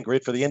the starting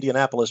grid for the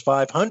Indianapolis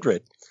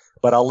 500,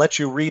 but I'll let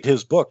you read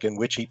his book in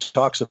which he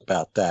talks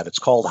about that. It's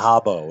called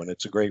Habbo, and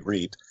it's a great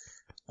read.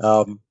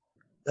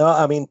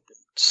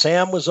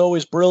 Sam was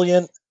always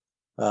brilliant.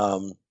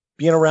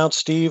 Being around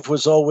Steve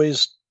was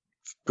always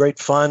great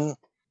fun.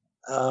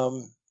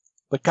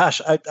 But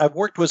gosh, I've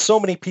worked with so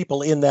many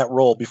people in that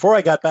role. Before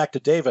I got back to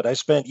David, I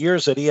spent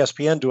years at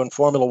ESPN doing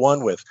Formula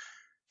One with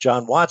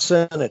John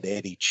Watson and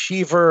Eddie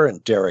Cheever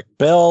and Derek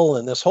Bell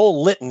and this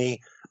whole litany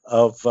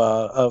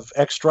of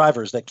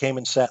ex-drivers that came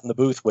and sat in the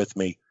booth with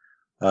me.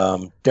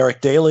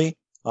 Derek Daly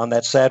on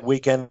that sad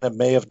weekend in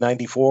May of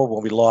 '94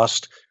 when we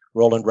lost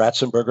Roland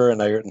Ratzenberger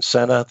and Ayrton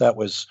Senna. That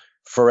was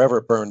forever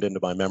burned into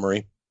my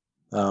memory.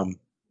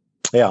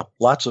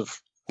 Lots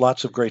of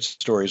lots of great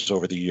stories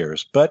over the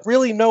years, but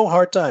really no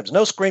hard times,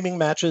 no screaming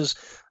matches,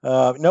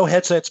 no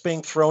headsets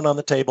being thrown on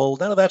the table,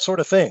 none of that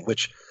sort of thing,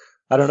 which,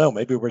 I don't know,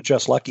 maybe we're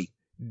just lucky.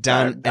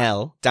 Dan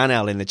L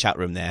in the chat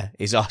room there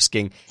is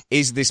asking,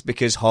 is this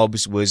because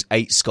Hobbs was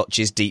 8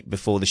 scotches deep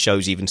before the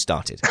shows even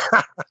started?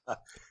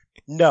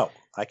 No,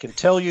 I can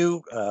tell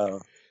you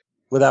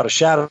without a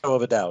shadow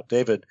of a doubt,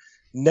 David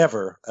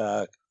never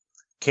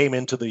came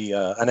into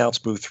the announce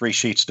booth 3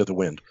 sheets to the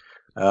wind.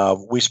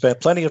 We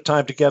spent plenty of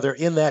time together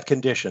in that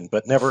condition,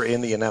 but never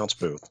in the announce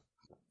booth.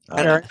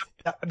 Eric,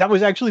 that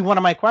was actually one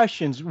of my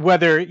questions,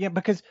 whether,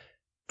 because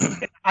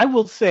I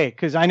will say,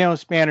 because I know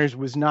Spanners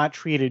was not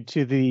treated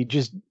to the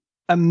just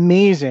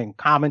amazing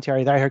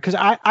commentary that I heard, because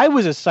I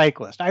was a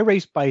cyclist. I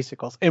raced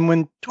bicycles. And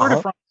when Tour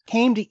de France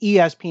came to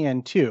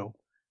ESPN2,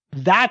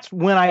 that's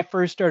when I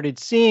first started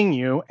seeing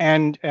you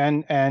and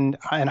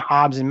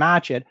Hobbs and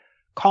Matchett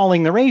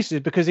calling the races,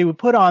 because they would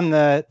put on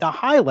the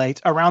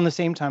highlights around the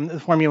same time that the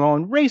Formula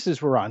One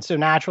races were on. So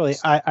naturally,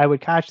 I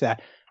would catch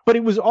that. But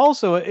it was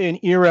also an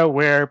era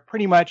where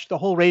pretty much the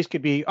whole race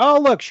could be, oh,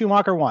 look,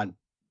 Schumacher won.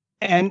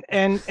 And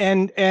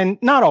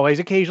not always.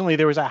 Occasionally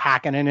there was a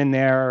Hakkinen in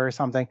there or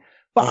something.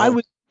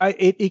 But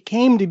it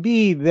came to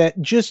be that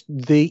just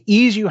the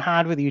ease you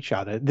had with each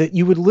other, that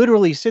you would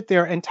literally sit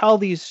there and tell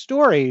these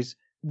stories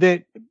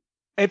that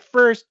at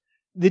first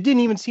they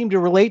didn't even seem to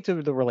relate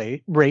to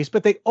the race,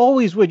 but they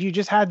always would. You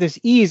just had this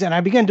ease. And I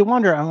began to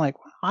wonder, I'm like,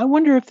 I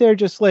wonder if they're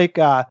just like,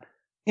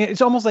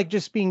 it's almost like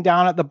just being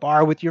down at the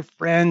bar with your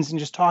friends and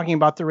just talking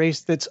about the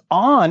race that's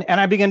on.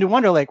 And I began to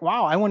wonder, like,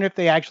 wow, I wonder if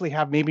they actually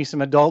have maybe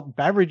some adult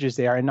beverages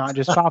there and not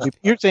just coffee.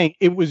 You're saying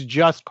it was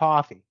just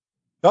coffee.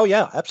 Oh,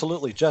 yeah,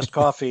 absolutely. Just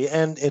coffee.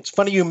 And it's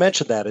funny you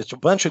mentioned that. It's a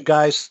bunch of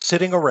guys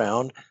sitting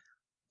around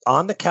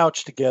on the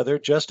couch together,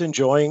 just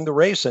enjoying the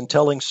race and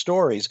telling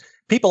stories.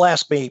 People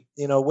ask me,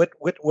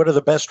 what are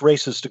the best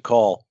races to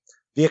call?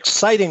 The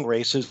exciting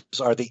races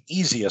are the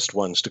easiest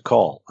ones to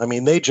call. I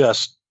mean, they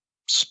just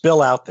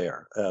spill out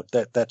there.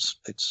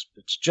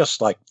 It's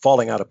just like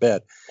falling out of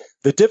bed.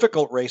 The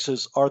difficult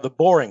races are the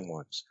boring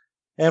ones.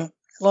 And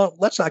well,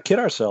 let's not kid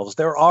ourselves.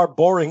 There are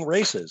boring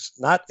races.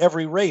 Not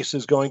every race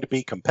is going to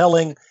be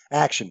compelling,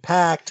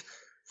 action-packed,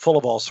 full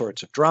of all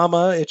sorts of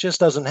drama. It just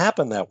doesn't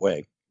happen that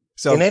way.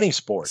 So, in any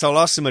sport. So I'll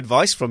ask some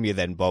advice from you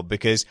then, Bob,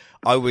 because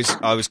I was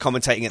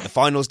commentating at the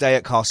finals day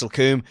at Castle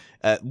Combe.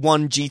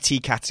 One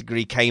GT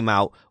category came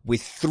out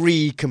with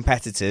 3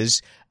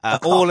 competitors.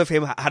 All of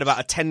them had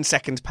about a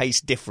 10-second pace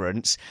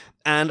difference.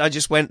 And I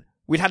just went,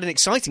 we'd had an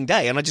exciting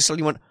day. And I just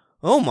suddenly went,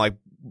 oh my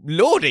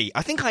lordy.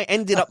 I think I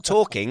ended up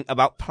talking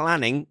about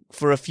planning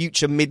for a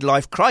future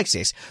midlife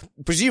crisis.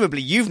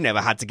 Presumably you've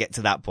never had to get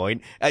to that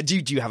point. Do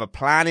you have a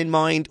plan in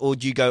mind, or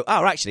do you go,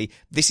 oh, actually,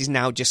 this is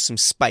now just some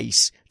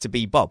space to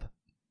be Bob?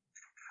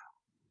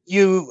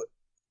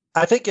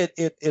 I think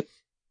it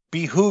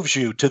behooves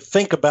you to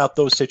think about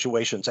those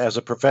situations as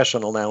a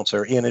professional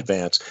announcer in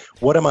advance.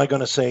 What am I going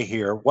to say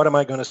here? What am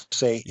I going to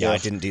say? Yeah, I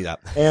didn't do that.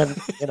 And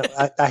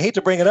I hate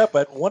to bring it up,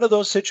 but one of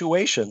those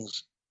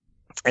situations,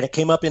 and it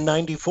came up in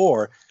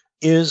 '94,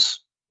 is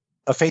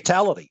a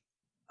fatality.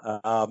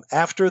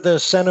 After the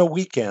Senna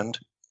weekend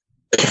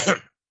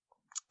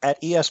at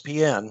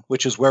ESPN,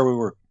 which is where we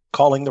were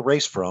calling the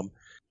race from,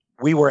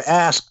 we were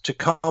asked to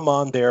come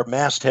on their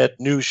masthead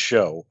news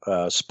show,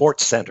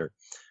 Sports Center,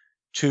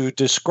 to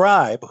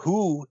describe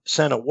who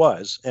Senna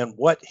was and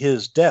what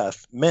his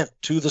death meant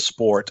to the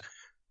sport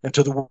and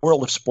to the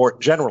world of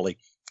sport generally.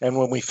 And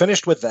when we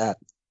finished with that,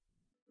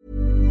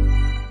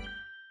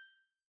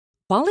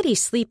 quality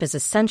sleep is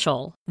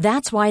essential.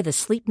 That's why the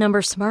Sleep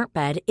Number Smart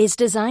Bed is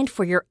designed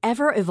for your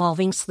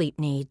ever-evolving sleep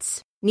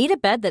needs. Need a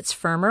bed that's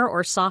firmer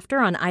or softer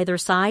on either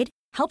side?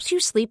 Helps you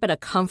sleep at a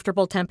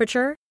comfortable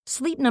temperature?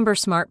 Sleep Number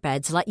Smart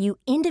Beds let you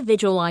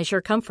individualize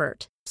your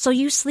comfort, so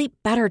you sleep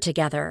better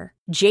together.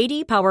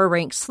 J.D. Power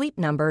ranks Sleep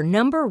Number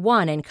number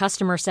 1 in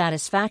customer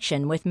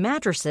satisfaction with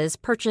mattresses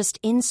purchased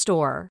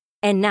in-store.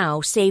 And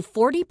now save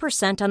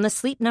 40% on the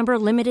Sleep Number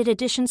Limited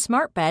Edition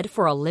Smart Bed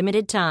for a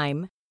limited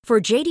time. For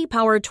J.D.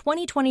 Power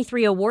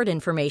 2023 award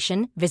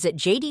information, visit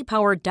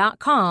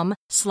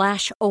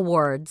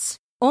jdpower.com/awards.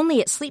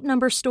 Only at Sleep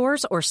Number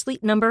stores or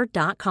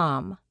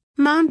sleepnumber.com.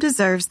 Mom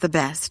deserves the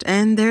best,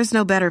 and there's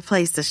no better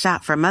place to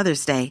shop for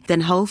Mother's Day than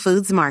Whole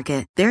Foods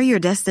Market. They're your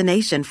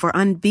destination for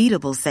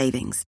unbeatable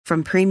savings,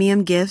 from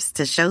premium gifts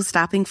to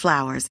show-stopping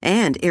flowers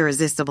and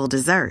irresistible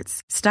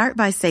desserts. Start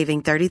by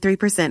saving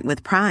 33%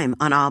 with Prime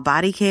on all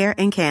body care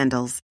and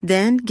candles.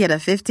 Then get a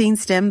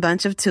 15-stem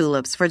bunch of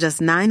tulips for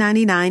just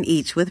 $9.99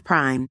 each with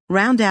Prime.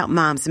 Round out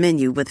Mom's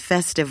menu with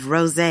festive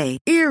rosé,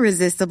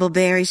 irresistible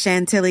berry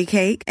chantilly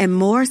cake, and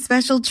more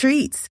special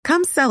treats.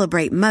 Come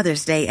celebrate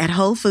Mother's Day at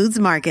Whole Foods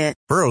Market.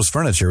 Burrow's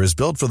furniture is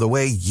built for the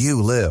way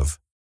you live.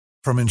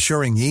 From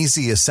ensuring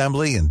easy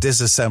assembly and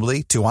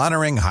disassembly to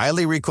honoring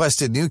highly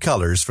requested new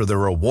colors for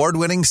their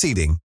award-winning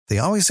seating, they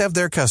always have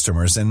their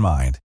customers in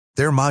mind.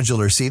 Their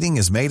modular seating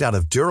is made out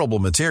of durable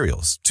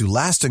materials to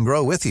last and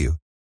grow with you.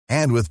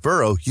 And with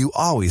Burrow, you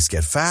always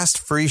get fast,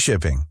 free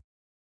shipping.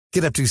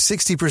 Get up to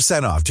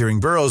 60% off during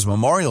Burrow's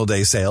Memorial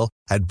Day sale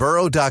at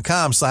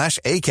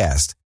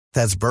burrow.com/ACAST.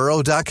 That's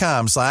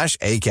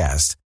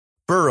burrow.com/ACAST.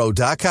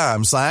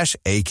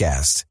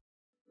 burrow.com/ACAST.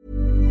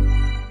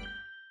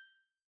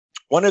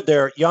 One of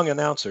their young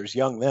announcers,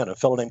 young then, a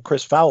fellow named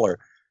Chris Fowler,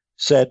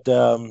 said,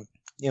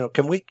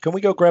 can we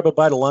go grab a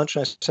bite of lunch?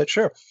 And I said,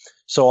 sure.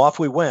 So off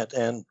we went.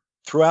 And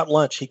throughout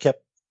lunch, he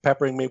kept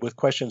peppering me with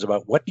questions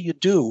about what do you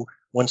do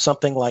when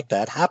something like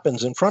that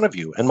happens in front of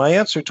you? And my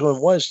answer to him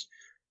was,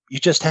 you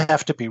just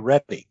have to be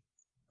ready.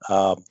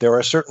 There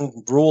are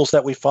certain rules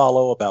that we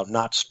follow about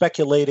not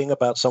speculating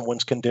about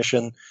someone's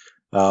condition.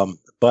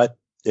 But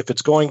if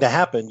it's going to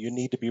happen, you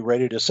need to be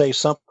ready to say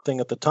something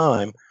at the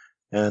time.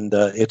 And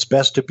it's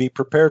best to be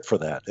prepared for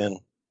that. And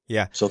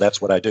so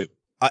that's what I do.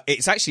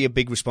 It's actually a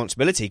big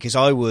responsibility because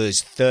I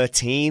was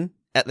 13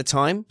 at the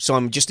time. So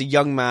I'm just a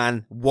young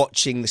man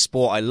watching the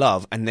sport I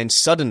love. And then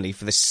suddenly,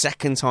 for the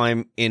second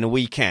time in a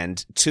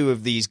weekend, 2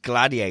 of these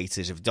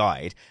gladiators have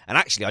died. And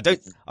actually, I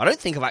don't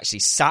think I've actually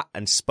sat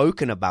and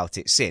spoken about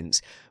it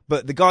since.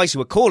 But the guys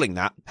who are calling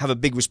that have a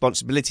big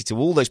responsibility to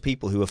all those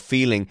people who are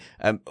feeling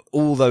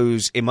all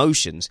those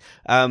emotions.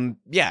 I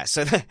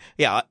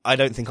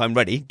don't think I'm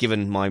ready,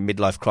 given my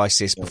midlife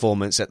crisis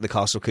performance at the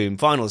Castle Combe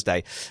Finals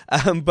Day.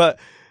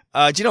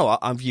 Do you know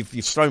what?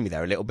 You've thrown me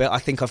there a little bit. I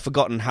think I've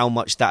forgotten how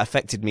much that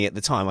affected me at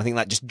the time. I think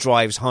that just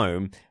drives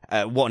home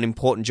what an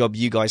important job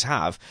you guys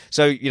have.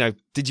 So,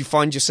 did you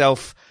find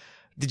yourself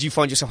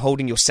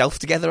holding yourself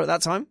together at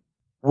that time?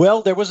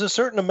 Well, there was a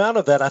certain amount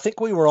of that. I think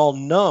we were all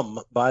numb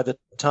by the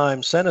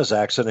time Senna's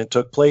accident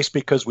took place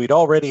because we'd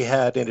already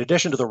had, in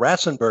addition to the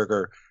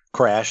Ratzenberger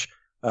crash,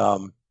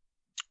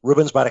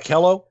 Rubens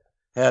Barrichello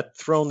had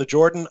thrown the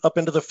Jordan up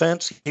into the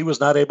fence. He was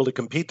not able to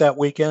compete that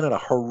weekend in a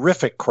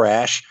horrific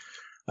crash.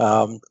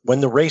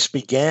 When the race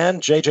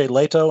began, J.J.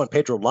 Leto and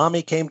Pedro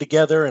Lamy came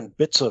together and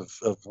bits of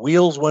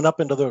wheels went up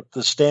into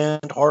the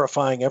stand,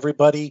 horrifying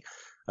everybody.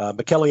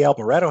 Michele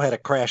Alboreto had a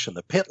crash in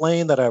the pit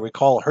lane that I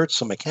recall hurt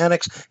some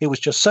mechanics. It was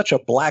just such a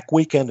black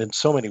weekend in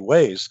so many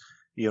ways.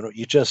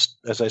 You just,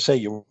 as I say,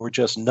 you were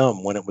just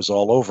numb when it was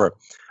all over.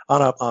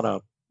 On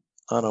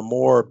a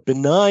more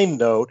benign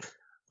note,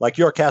 like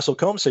your Castle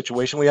Combe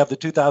situation, we have the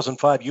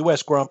 2005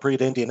 U.S. Grand Prix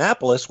at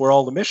Indianapolis, where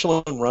all the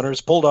Michelin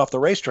runners pulled off the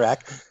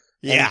racetrack.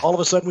 Yeah. And all of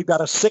a sudden, we've got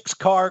a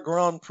 6-car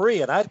Grand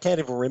Prix, and I can't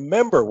even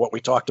remember what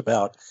we talked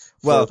about.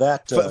 For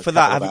that,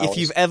 if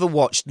you've ever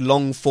watched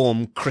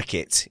long-form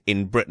cricket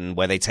in Britain,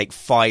 where they take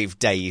 5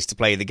 days to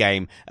play the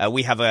game,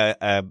 we have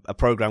a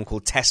program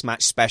called Test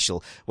Match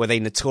Special, where they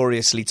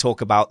notoriously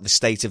talk about the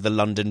state of the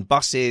London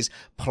buses,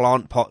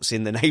 plant pots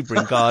in the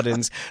neighbouring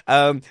gardens.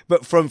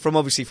 But from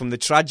obviously from the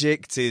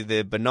tragic to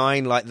the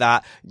benign like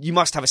that, you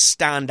must have a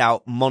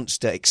standout,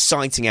 monster,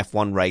 exciting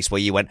F1 race where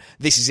you went,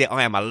 "This is it!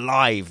 I am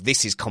alive!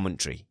 This is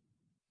commentary."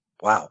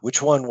 Wow,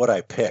 which one would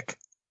I pick?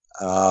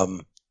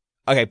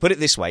 Okay, put it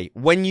this way.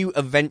 When you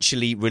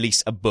eventually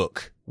release a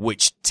book,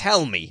 which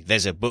tell me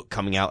there's a book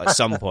coming out at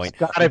some point. It's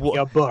gotta be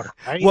a book,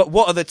 right?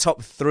 What are the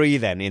top 3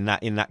 then in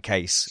that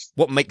case?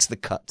 What makes the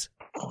cut?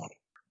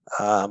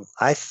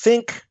 I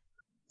think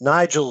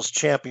Nigel's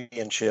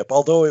championship,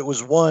 although it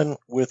was won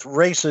with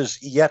races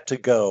yet to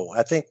go,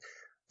 I think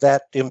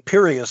that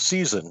imperious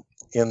season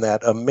in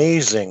that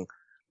amazing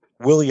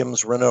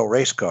Williams Renault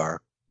race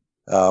car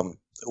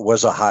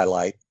was a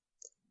highlight.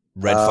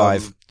 Red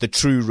 5, the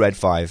true Red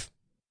 5.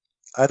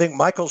 I think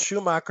Michael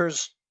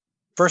Schumacher's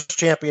first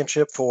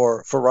championship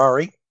for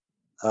Ferrari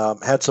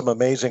had some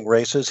amazing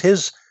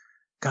races.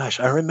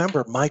 I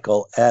remember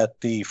Michael at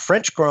the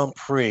French Grand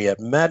Prix at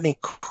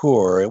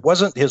Magny-Cours. It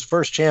wasn't his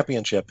first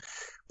championship,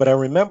 but I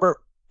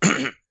remember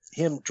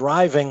him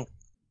driving,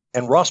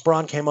 and Ross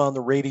Brawn came on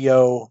the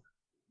radio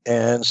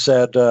and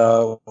said,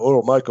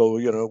 "Oh, Michael,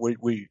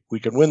 we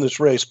can win this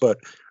race, but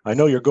I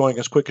know you're going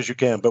as quick as you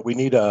can, but we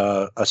need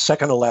a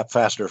second a lap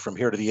faster from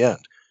here to the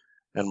end."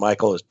 And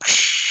Michael is,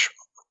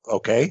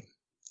 okay.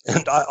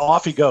 And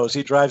off he goes.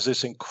 He drives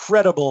this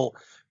incredible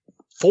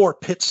 4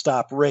 pit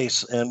stop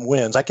race and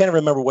wins. I can't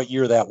remember what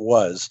year that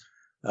was,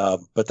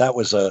 but that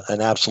was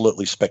an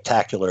absolutely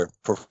spectacular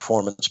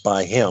performance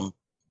by him.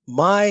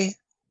 My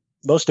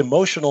most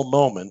emotional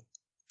moment,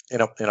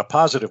 in a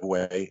positive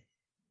way,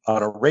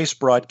 on a race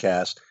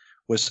broadcast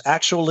was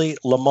actually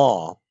Le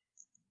Mans,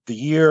 the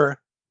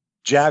year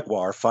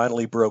Jaguar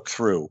finally broke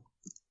through.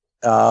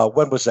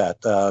 When was that?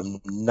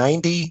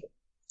 90?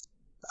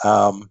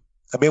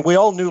 We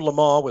all knew Le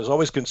Mans was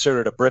always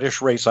considered a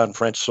British race on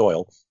French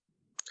soil.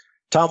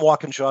 Tom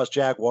Walkinshaw's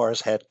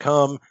Jaguars had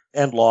come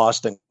and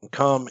lost,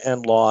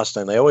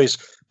 and they always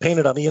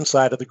painted on the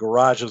inside of the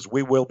garages,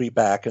 "We will be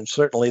back," and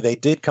certainly they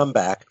did come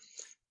back.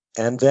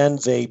 And then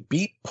they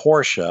beat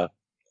Porsche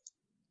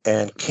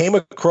and came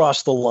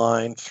across the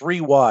line 3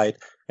 wide,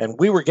 and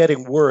we were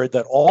getting word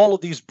that all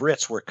of these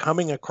Brits were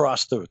coming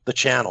across the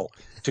channel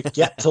to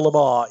get to Le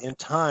Mans in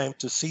time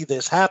to see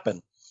this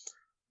happen.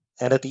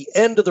 And at the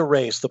end of the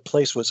race, the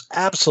place was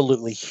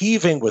absolutely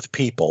heaving with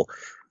people,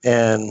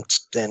 and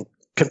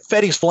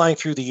confetti's flying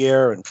through the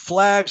air, and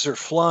flags are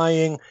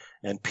flying,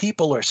 and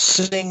people are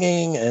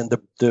singing, and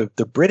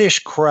the British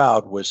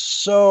crowd was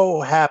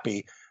so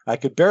happy. I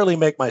could barely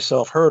make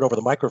myself heard over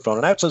the microphone.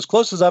 And that's as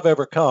close as I've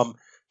ever come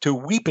to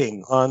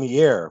weeping on the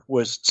air,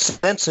 was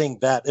sensing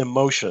that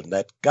emotion,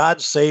 that God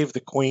save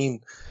the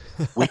Queen,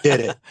 we did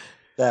it,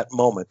 that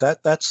moment.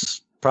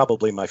 That's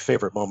probably my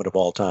favorite moment of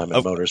all time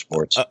in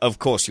motorsports. Of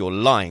course, you're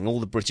lying. All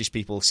the British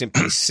people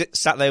simply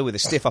sat there with a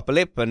stiff upper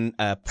lip and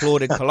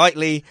applauded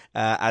politely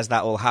as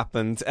that all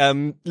happened.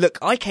 Look,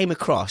 I came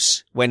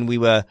across when we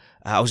were,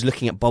 I was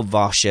looking at Bob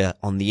Varsha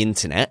on the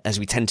internet, as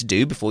we tend to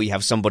do before you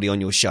have somebody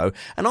on your show,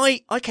 and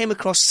I came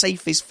across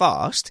Safe is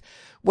Fast,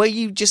 where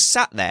you just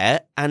sat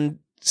there and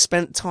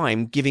spent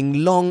time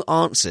giving long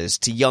answers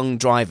to young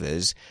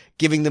drivers,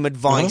 giving them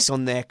advice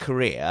on their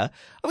career.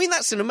 I mean,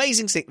 that's an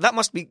amazing thing. That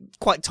must be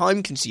quite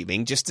time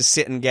consuming just to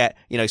sit and get,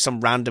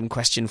 some random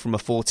question from a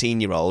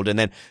 14-year-old and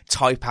then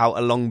type out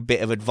a long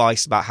bit of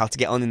advice about how to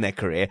get on in their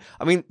career.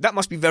 I mean, that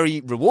must be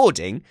very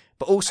rewarding,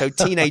 but also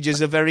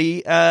teenagers are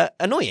very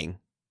annoying.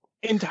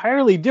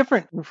 Entirely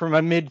different from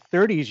a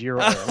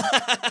mid-30s-year-old.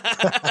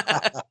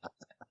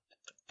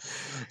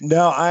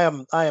 No,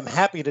 I am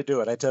happy to do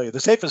it. I tell you, the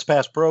Safe is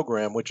Fast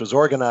program, which was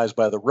organized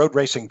by the Road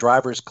Racing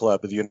Drivers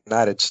Club of the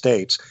United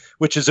States,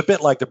 which is a bit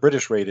like the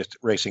British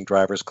Racing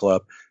Drivers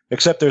Club,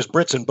 except there's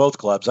Brits in both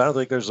clubs. I don't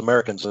think there's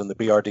Americans in the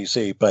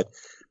BRDC, but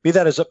be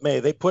that as it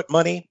may, they put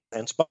money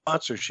and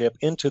sponsorship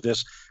into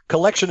this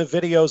collection of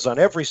videos on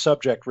every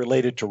subject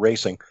related to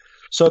racing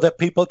so that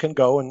people can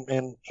go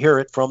and hear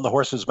it from the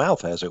horse's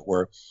mouth, as it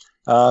were.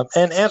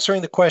 And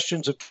answering the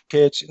questions of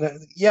kids.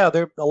 Yeah,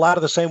 there are a lot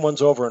of the same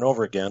ones over and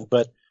over again,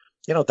 but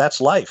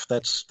that's life.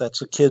 That's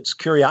a kid's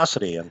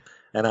curiosity, and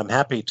I'm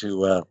happy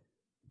to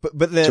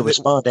to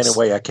respond any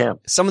way I can.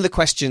 Some of the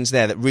questions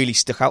there that really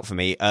stuck out for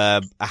me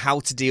are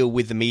how to deal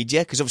with the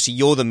media, because obviously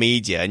you're the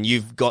media and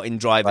you've got in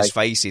drivers'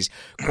 faces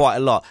quite a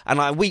lot.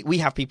 And we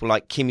have people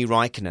like Kimi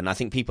Räikkönen. I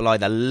think people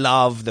either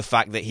love the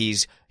fact that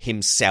he's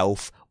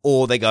himself,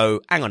 or they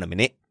go, "Hang on a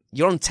minute,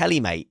 you're on telly,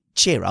 mate.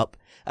 Cheer up."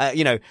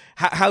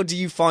 How do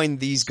you find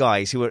these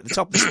guys who are at the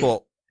top of the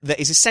sport that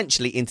is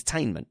essentially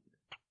entertainment?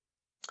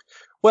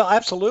 Well,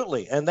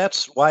 absolutely. And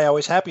that's why I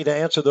was happy to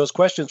answer those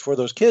questions for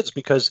those kids,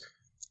 because,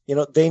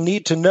 they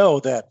need to know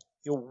that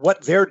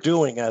what they're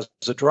doing as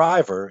a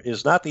driver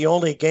is not the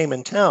only game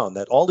in town,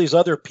 that all these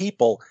other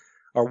people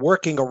are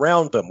working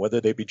around them, whether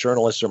they be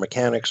journalists or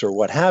mechanics or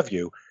what have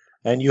you.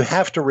 And you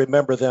have to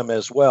remember them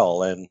as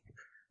well. And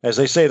as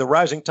they say, the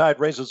rising tide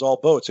raises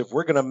all boats. If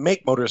we're going to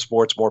make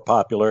motorsports more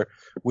popular,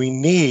 we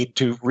need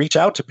to reach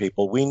out to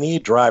people. We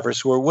need drivers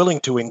who are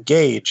willing to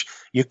engage.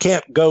 You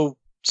can't go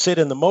sit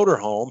in the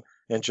motorhome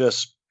and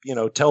just,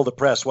 tell the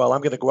press, well,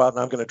 I'm going to go out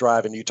and I'm going to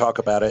drive, and you talk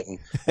about it,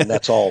 and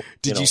that's all.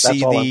 Did you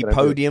see the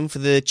podium for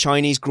the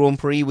Chinese Grand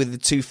Prix with the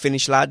two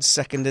Finnish lads,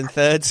 second and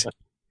third?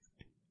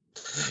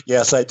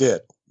 Yes, I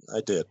did.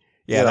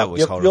 Yeah, that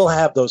was horrible. You'll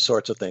have those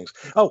sorts of things.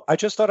 Oh, I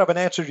just thought of an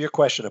answer to your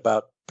question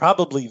about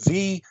probably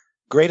the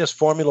greatest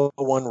Formula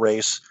One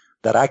race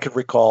that I could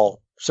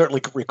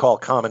certainly recall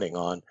commenting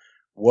on,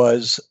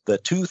 was the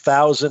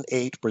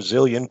 2008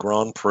 Brazilian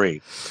Grand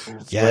Prix.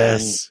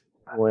 Yes.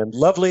 When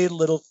lovely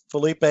little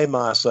Felipe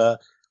Massa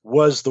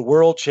was the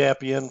world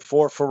champion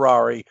for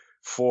Ferrari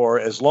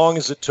for as long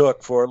as it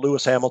took for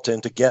Lewis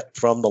Hamilton to get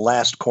from the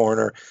last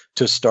corner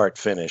to start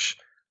finish.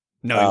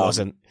 No, he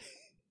wasn't.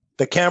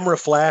 The camera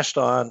flashed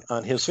on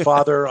his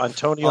father,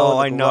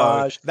 Antonio, in the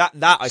garage. Know.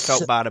 That I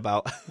felt bad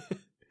about.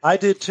 I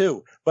did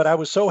too, but I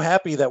was so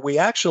happy that we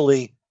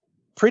actually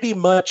pretty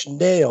much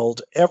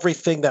nailed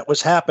everything that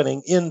was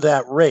happening in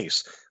that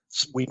race.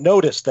 We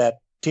noticed that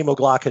Timo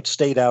Glock had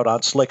stayed out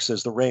on slicks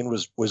as the rain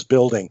was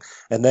building,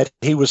 and that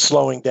he was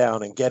slowing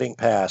down and getting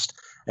past.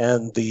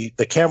 And the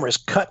cameras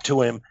cut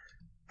to him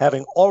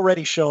having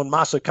already shown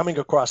Massa coming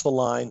across the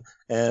line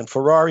and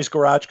Ferrari's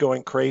garage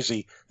going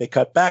crazy. They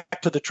cut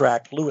back to the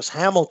track. Lewis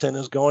Hamilton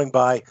is going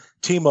by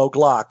Timo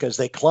Glock as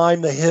they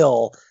climb the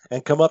hill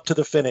and come up to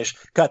the finish.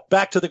 Cut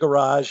back to the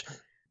garage.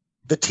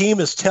 The team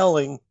is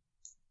telling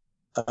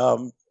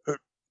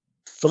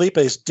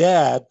Felipe's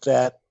dad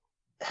that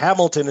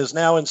Hamilton is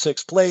now in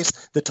sixth place.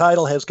 The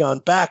title has gone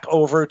back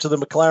over to the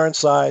McLaren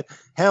side.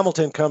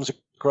 Hamilton comes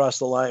across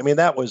the line. I mean,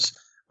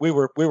 we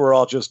were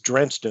all just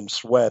drenched in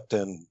sweat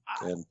and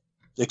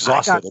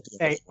exhausted.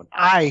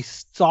 I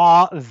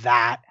saw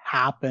that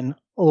happen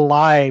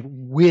live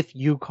with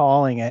you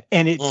calling it,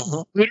 and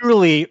it's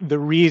literally the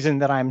reason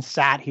that I'm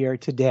sat here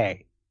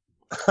today.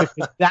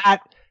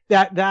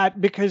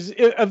 Because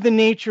of the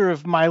nature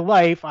of my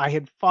life, I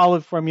had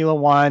followed Formula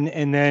One,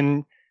 and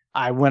then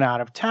I went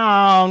out of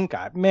town,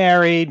 got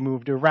married,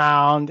 moved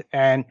around,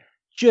 and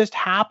just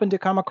happened to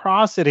come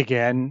across it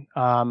again.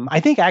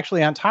 I think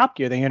actually on Top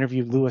Gear, they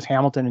interviewed Lewis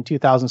Hamilton in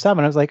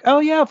 2007. I was like, oh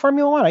yeah,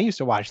 Formula One. I used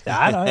to watch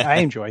that. I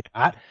enjoyed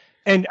that.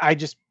 And I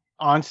just,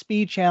 on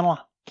Speed Channel,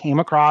 came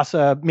across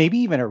maybe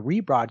even a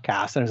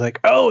rebroadcast. And I was like,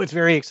 oh, it's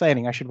very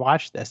exciting. I should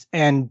watch this.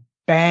 And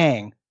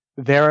bang,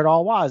 there it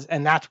all was.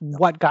 And that's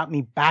what got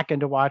me back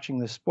into watching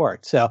the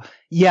sport. So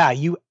yeah,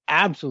 you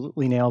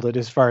absolutely nailed it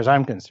as far as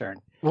I'm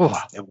concerned.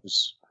 It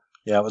was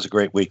Yeah, it was a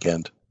great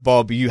weekend.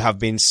 Bob, you have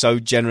been so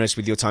generous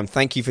with your time.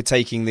 Thank you for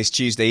taking this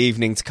Tuesday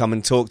evening to come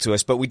and talk to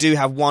us. But we do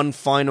have one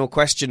final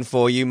question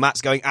for you.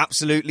 Matt's going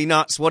absolutely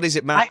nuts. What is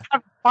it, Matt? I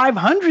have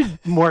 500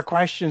 more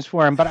questions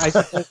for him, but I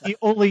suppose he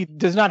only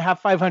does not have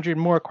 500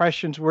 more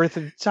questions worth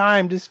of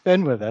time to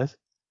spend with us.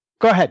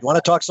 Go ahead. You want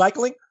to talk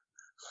cycling?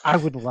 I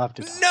would love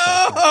to.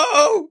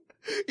 No!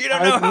 You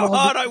don't know how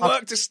hard I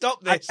work to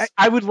stop this.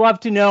 I would love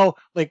to know,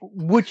 like,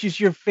 which is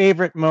your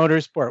favorite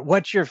motorsport?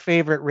 What's your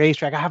favorite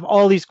racetrack? I have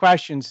all these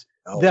questions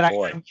that I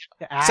have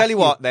to ask. Tell you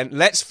what, then,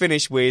 let's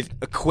finish with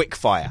a quick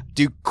fire.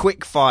 Do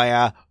quick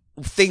fire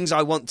things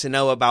I want to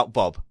know about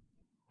Bob.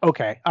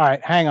 Okay, all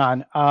right, hang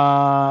on.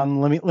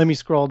 Let me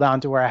scroll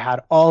down to where I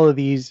had all of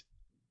these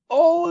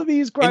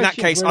questions. In that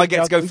case, I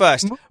get to go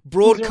first.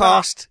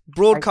 Broadcast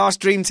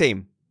dream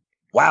team.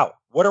 Wow,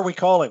 what are we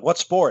calling? What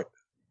sport?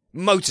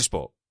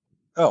 Motorsport.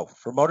 Oh,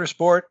 for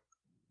motorsport,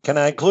 can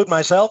I include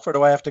myself, or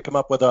do I have to come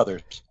up with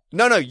others?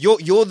 No, you're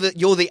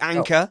the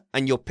anchor,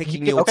 and you're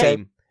picking your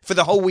team for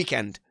the whole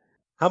weekend.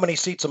 How many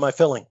seats am I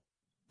filling?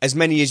 As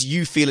many as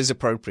you feel is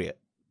appropriate.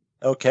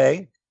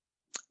 Okay.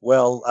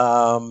 Well,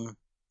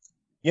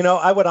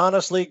 I would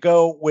honestly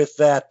go with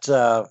that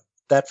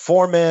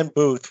 4-man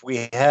booth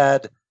we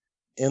had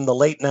in the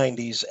late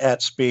 90s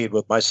at Speed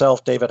with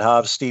myself, David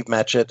Hobbs, Steve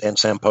Matchett, and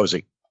Sam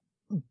Posey.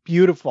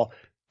 Beautiful.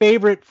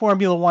 Favorite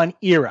Formula One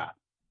era?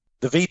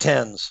 The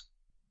V10s.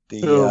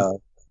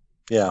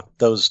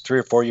 Those 3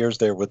 or 4 years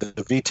there with the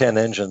V10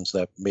 engines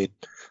that made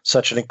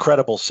such an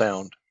incredible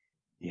sound.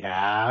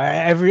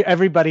 Yeah,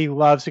 everybody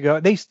loves to go.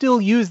 They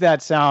still use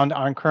that sound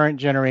on current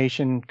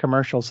generation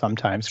commercials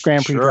sometimes.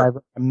 Grand Prix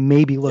driver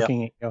may be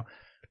looking at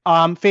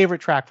you.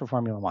 Favorite track for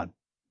Formula One?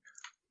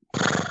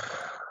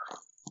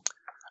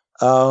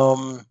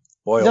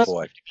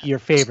 Boy. Your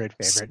favorite.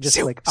 Just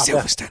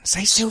Silverstone.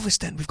 Say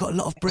Silverstone. We've got a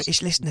lot of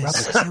British listeners.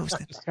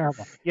 Silverstone. It's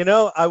terrible.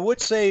 I would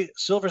say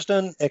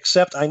Silverstone,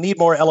 except I need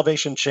more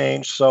elevation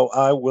change. So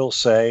I will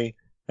say,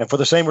 and for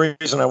the same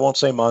reason I won't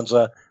say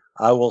Monza,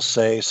 I will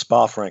say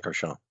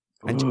Spa-Francorchamps.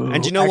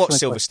 And you know what,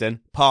 Silverstone?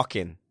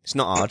 Parking. It's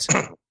not hard.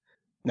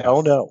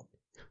 No.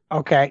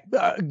 Okay.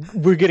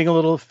 We're getting a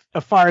little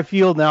far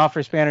afield now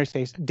for Spanish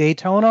taste.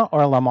 Daytona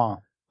or Le Mans?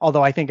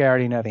 Although I think I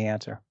already know the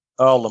answer.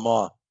 Oh, Le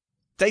Mans.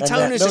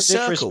 Daytona is a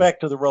circle. No disrespect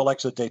to the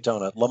Rolex of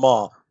Daytona. Le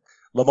Mans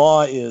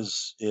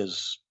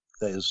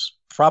is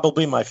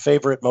probably my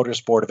favorite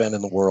motorsport event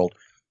in the world.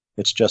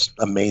 It's just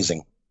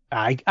amazing.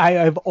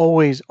 I've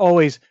always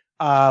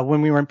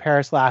when we were in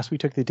Paris last, we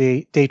took the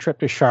day trip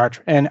to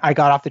Chartres, and I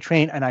got off the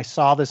train and I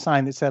saw the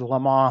sign that said Le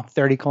Mans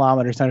 30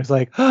 kilometers, and I was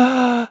like,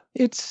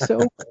 it's so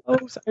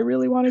close. I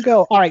really want to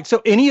go. All right.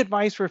 So any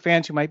advice for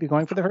fans who might be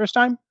going for the first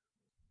time?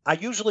 I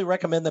usually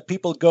recommend that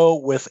people go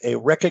with a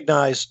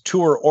recognized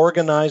tour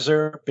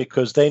organizer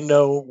because they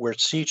know where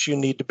seats you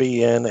need to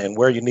be in and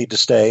where you need to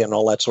stay and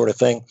all that sort of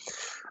thing.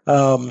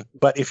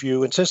 But if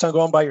you insist on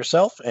going by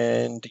yourself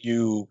and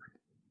you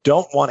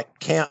don't want to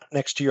camp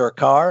next to your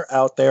car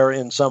out there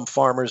in some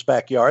farmer's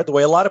backyard, the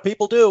way a lot of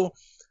people do,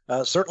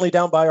 certainly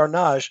down by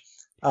Arnage,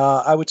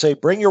 I would say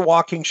bring your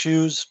walking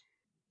shoes,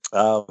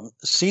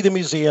 see the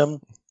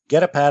museum,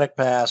 get a paddock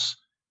pass,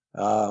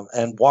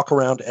 and walk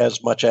around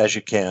as much as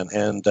you can.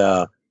 And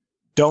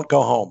don't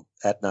go home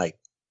at night.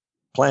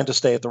 Plan to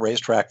stay at the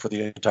racetrack for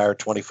the entire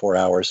 24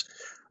 hours.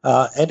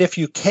 And if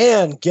you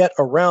can, get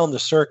around the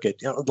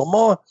circuit. Le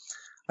Mans,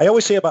 I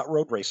always say about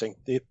road racing,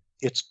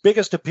 its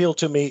biggest appeal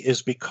to me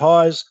is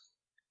because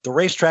the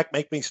racetrack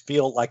makes me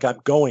feel like I'm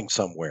going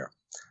somewhere.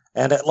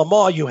 And at Le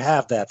Mans, you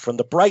have that. From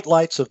the bright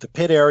lights of the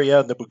pit area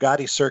and the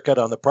Bugatti circuit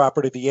on the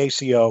property of the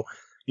ACO,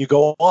 you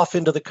go off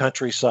into the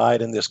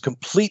countryside in this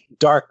complete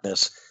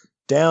darkness,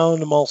 down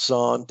to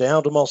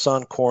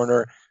Mulsanne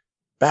Corner,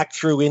 back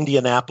through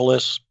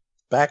Indianapolis,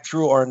 back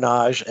through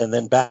Arnage, and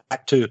then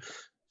back to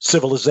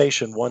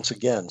civilization once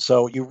again.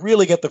 So you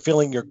really get the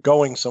feeling you're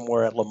going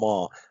somewhere at Le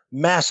Mans.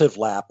 Massive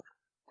lap,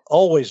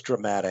 always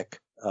dramatic,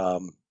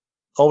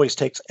 always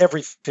takes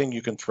everything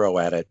you can throw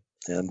at it,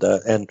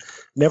 and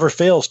never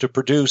fails to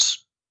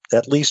produce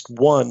at least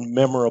one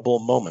memorable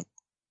moment.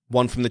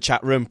 One from the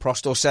chat room,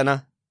 Prost or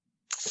Senna?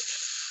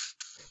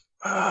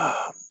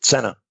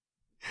 Senna.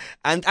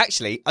 And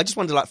actually, I just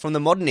wonder, like, from the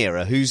modern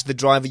era, who's the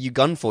driver you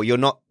gun for? You're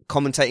not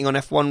commentating on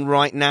F1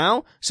 right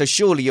now, so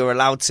surely you're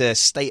allowed to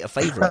state a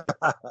favorite.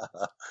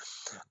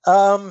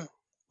 Well,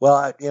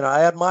 I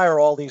admire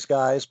all these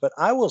guys, but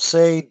I will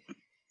say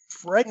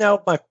right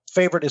now my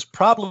favorite is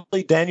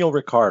probably Daniel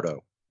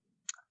Ricciardo.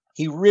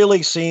 He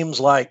really seems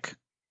like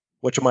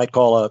what you might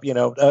call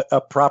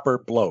a proper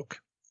bloke.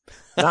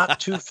 Not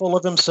too full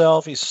of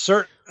himself. He's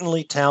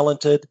certainly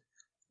talented.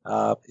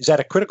 He's at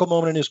a critical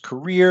moment in his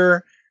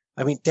career.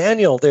 I mean,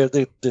 Daniel,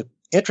 the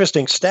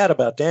interesting stat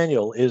about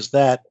Daniel is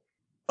that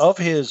of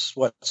his,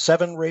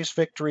 7 race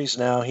victories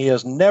now, he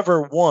has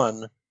never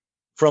won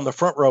from the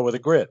front row of the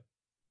grid.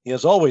 He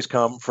has always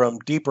come from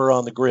deeper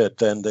on the grid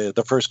than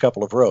the first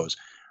couple of rows.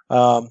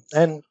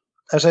 And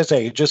as I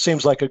say, he just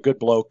seems like a good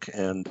bloke,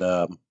 and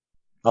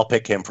I'll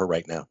pick him for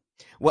right now.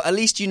 Well, at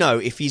least you know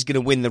if he's going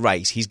to win the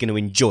race, he's going to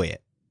enjoy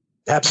it.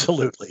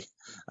 Absolutely.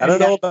 I don't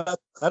know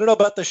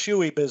about the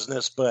shoey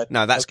business, but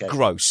no, that's okay.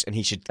 gross, and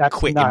he should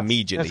quit nuts.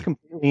 immediately. That's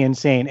completely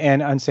insane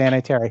and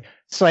unsanitary.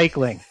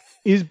 Cycling.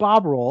 Is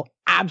Bob Roll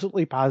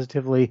absolutely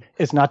positively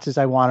as nuts as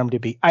I want him to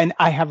be? And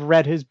I have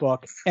read his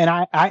book, and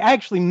I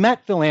actually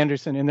met Phil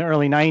Anderson in the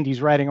early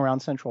 90s riding around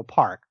Central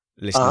Park.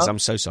 Listeners, I'm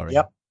so sorry.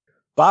 Yep.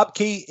 Bob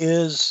Key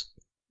is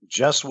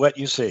just what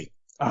you see.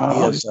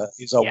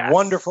 He's a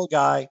wonderful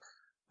guy.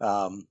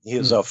 He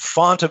is a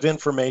font of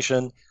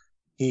information.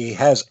 He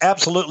has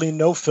absolutely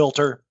no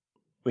filter,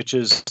 which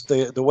is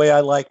the way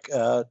I like,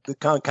 the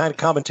kind of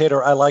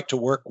commentator I like to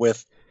work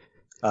with.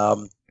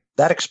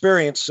 That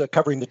experience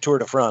covering the Tour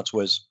de France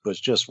was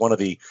just one of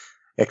the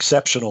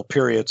exceptional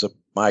periods of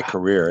my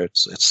career.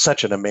 It's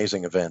such an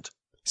amazing event.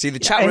 See, the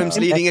chat room's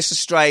leading us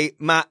astray.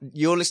 Matt,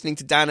 you're listening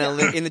to Dan L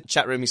in the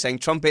chat room. He's saying,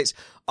 Trumpets,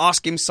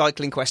 ask him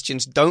cycling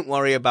questions. Don't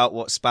worry about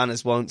what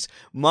Spanners wants.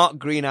 Mark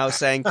Greenhouse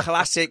saying,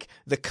 classic,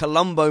 the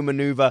Columbo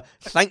maneuver.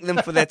 Thank them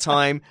for their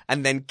time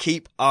and then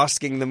keep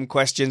asking them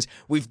questions.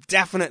 We've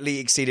definitely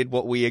exceeded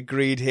what we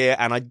agreed here,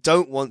 and I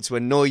don't want to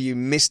annoy you,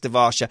 Mr.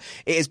 Varsha.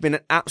 It has been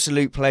an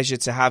absolute pleasure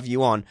to have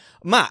you on.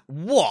 Matt,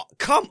 what?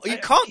 You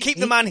can't keep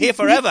the man here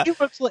forever.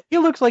 He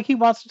looks like he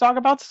wants to talk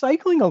about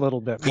cycling a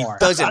little bit more. He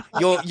doesn't.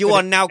 You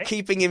are now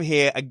keeping him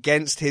here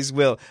against his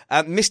will.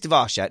 Mr.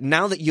 Varsha,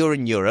 now that you're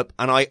in Europe,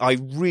 and I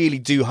really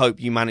do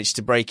hope you manage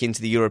to break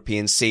into the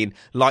European scene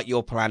like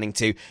you're planning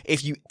to,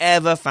 if you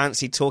ever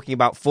fancy talking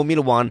about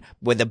Formula One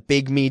where the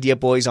big media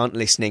boys aren't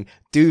listening,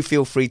 do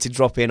feel free to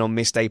drop in on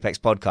Missed Apex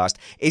Podcast.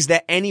 Is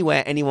there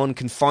anywhere anyone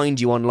can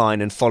find you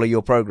online and follow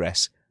your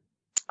progress?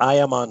 I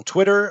am on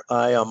Twitter.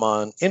 I am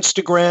on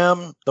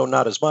Instagram, though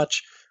not as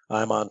much.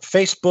 I'm on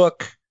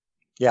Facebook.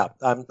 Yeah,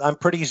 I'm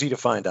pretty easy to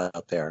find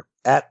out there.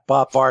 At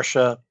Bob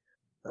Varsha.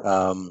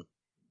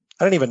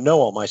 I don't even know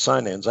all my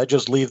sign-ins. I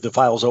just leave the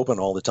files open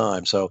all the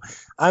time. So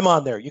I'm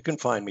on there. You can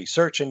find me.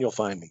 Search and you'll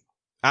find me.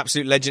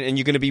 Absolute legend. And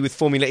you're going to be with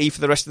Formula E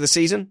for the rest of the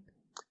season?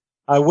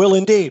 I will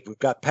indeed. We've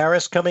got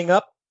Paris coming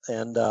up,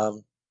 and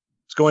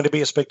it's going to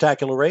be a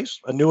spectacular race.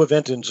 A new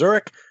event in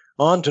Zurich,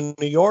 on to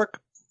New York.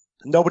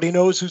 Nobody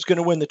knows who's going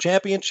to win the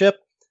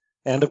championship.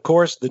 And, of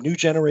course, the new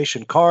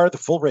generation car, the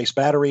full race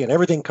battery, and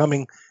everything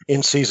coming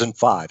in Season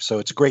 5. So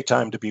it's a great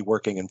time to be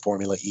working in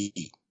Formula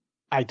E.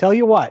 I tell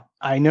you what,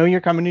 I know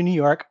you're coming to New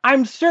York.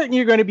 I'm certain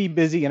you're going to be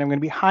busy, and I'm going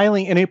to be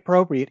highly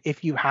inappropriate.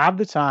 If you have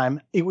the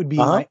time, it would be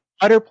my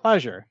utter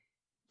pleasure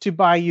to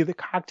buy you the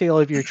cocktail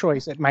of your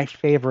choice at my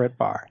favorite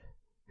bar.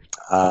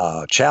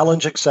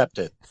 Challenge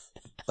accepted.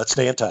 Let's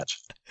stay in touch.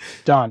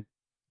 Done.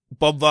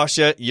 Bob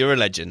Varsha, you're a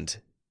legend.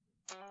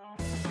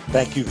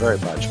 Thank you very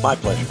much. My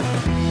pleasure.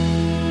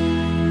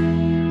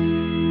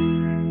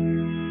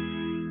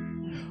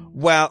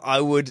 Well, I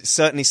would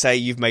certainly say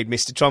you've made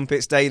Mr.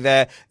 Trumpet's day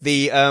there.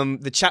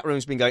 The chat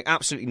room's been going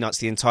absolutely nuts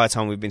the entire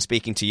time we've been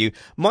speaking to you.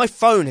 My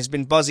phone has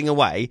been buzzing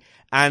away,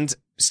 and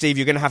Steve,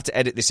 you're going to have to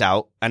edit this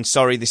out. And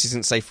sorry, this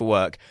isn't safe for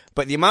work.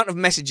 But the amount of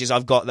messages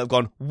I've got that have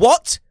gone,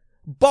 what?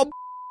 Bob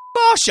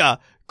Varsha?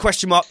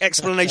 Question mark,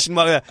 explanation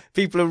mark.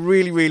 People are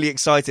really, really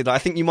excited. I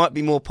think you might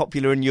be more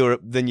popular in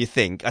Europe than you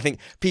think. I think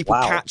people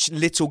catch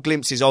little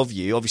glimpses of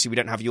you. Obviously, we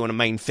don't have you on a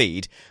main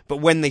feed, but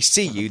when they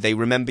see you, they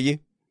remember you.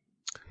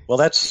 Well,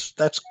 that's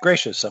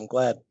gracious. I'm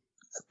glad.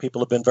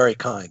 People have been very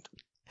kind.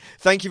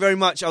 Thank you very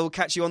much. I will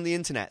catch you on the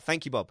internet.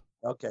 Thank you, Bob.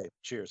 Okay,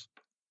 cheers.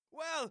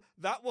 Well,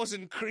 that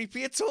wasn't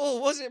creepy at all,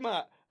 was it,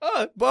 Matt?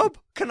 Oh, Bob,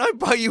 can I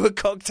buy you a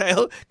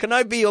cocktail? Can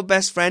I be your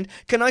best friend?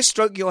 Can I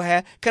stroke your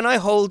hair? Can I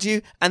hold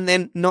you and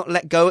then not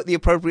let go at the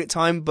appropriate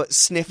time, but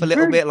sniff a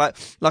little bit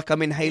like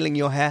I'm inhaling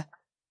your hair?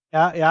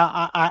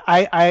 Yeah.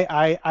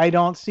 I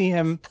don't see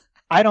him.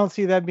 I don't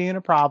see that being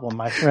a problem,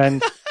 my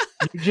friend.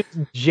 You're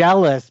just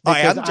jealous.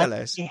 I am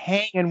jealous. I'm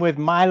hanging with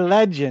my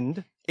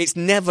legend. It's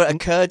never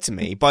occurred to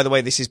me. By the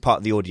way, this is part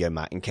of the audio,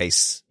 Matt, in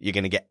case you're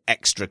going to get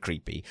extra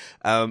creepy.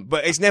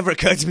 But it's never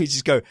occurred to me to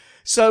just go,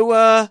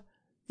 so,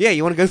 yeah,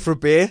 you want to go for a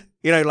beer?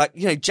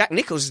 Jack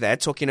Nicholls is there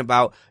talking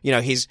about,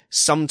 his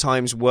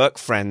sometimes work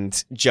friend,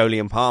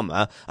 Jolyon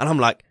Palmer. And I'm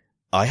like,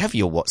 I have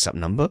your WhatsApp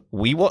number.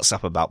 We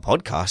WhatsApp about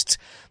podcasts.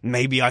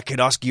 Maybe I could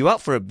ask you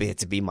out for a beer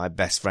to be my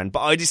best friend.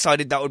 But I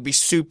decided that would be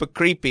super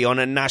creepy on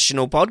a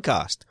national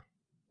podcast.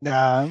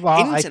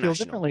 I feel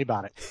differently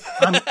about it.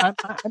 I'm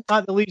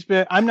not the least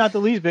bit. I'm not the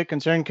least bit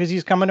concerned because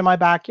he's coming to my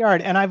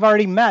backyard, and I've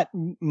already met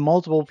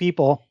multiple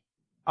people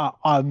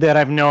that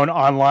I've known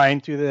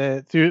online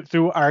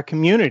through our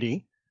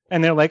community,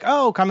 and they're like,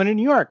 "Oh, coming to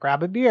New York,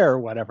 grab a beer or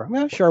whatever."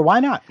 Well, sure, why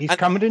not? He's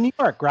coming to New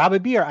York, grab a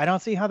beer. I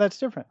don't see how that's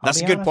different.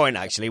 That's a good point,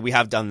 actually. We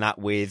have done that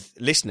with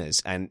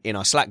listeners, and in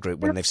our Slack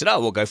group when they've said, "Oh,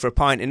 we'll go for a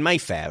pint in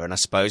Mayfair," and I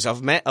suppose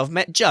I've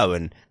met Joe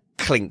and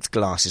clinked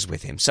glasses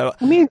with him. So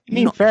I mean,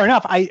 fair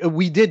enough.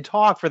 We did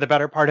talk for the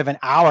better part of an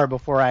hour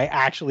before I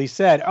actually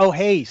said, "Oh,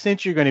 hey,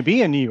 since you're going to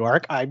be in New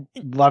York, I'd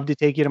love to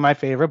take you to my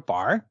favorite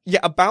bar." Yeah,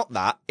 about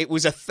that. It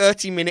was a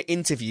 30-minute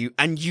interview,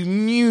 and you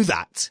knew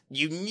that.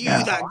 You knew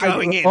that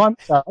going in. Oh,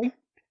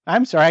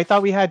 I'm sorry. I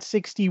thought we had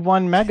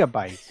 61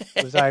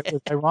 megabytes. Was I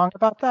wrong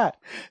about that?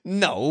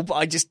 No, but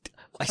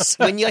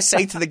When I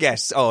say to the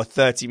guests,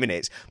 30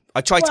 minutes,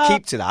 I try to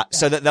keep to that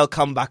so that they'll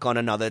come back on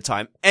another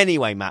time.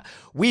 Anyway, Matt,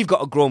 we've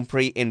got a Grand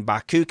Prix in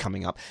Baku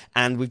coming up,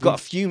 and we've got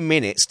a few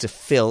minutes to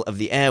fill of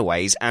the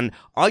airways, and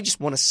I just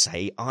want to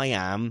say I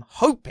am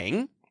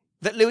hoping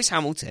that Lewis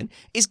Hamilton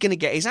is going to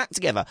get his act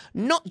together.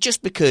 Not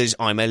just because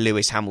I'm a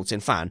Lewis Hamilton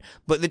fan,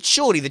 but that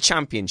surely the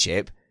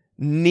championship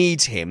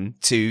needs him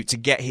to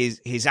get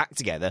his act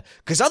together,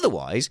 because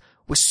otherwise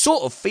we're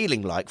sort of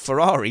feeling like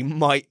Ferrari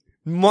might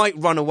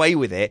run away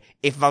with it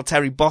if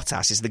Valtteri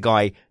Bottas is the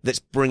guy that's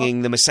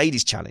bringing the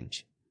Mercedes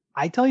challenge.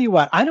 I tell you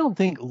what, I don't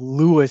think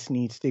Lewis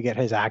needs to get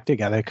his act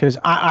together, because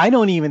I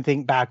don't even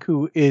think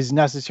Baku is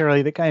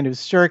necessarily the kind of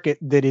circuit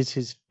that is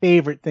his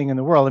favorite thing in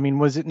the world. I mean,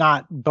 was it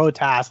not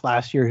Bottas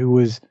last year who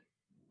was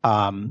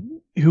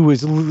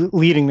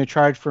leading the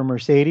charge for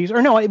Mercedes?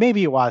 Or no,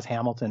 maybe it was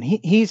Hamilton.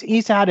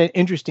 He's had an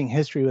interesting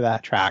history with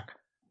that track.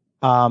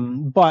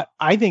 But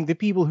I think the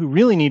people who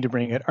really need to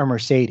bring it are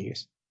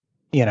Mercedes.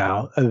 You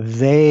know,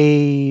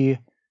 they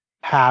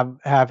have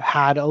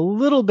had a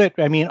little bit.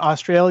 I mean,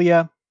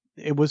 Australia,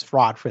 it was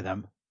fraught for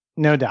them,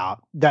 no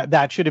doubt.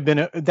 That should have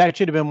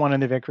been one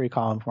in the victory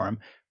column for them.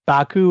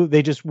 Baku,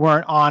 they just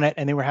weren't on it,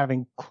 and they were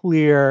having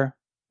Bahrain.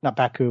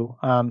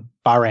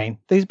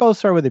 They both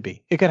start with a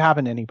B. It could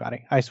happen to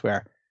anybody, I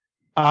swear.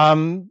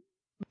 Bahrain,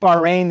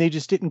 they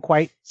just didn't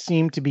quite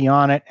seem to be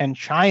on it, and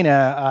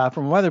China,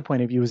 from a weather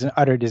point of view, was an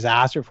utter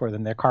disaster for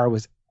them. Their car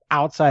was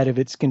outside of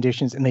its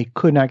conditions, and they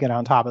could not get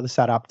on top of the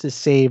setup to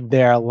save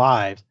their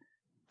lives.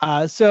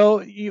 So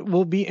it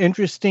will be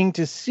interesting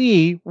to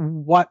see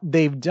what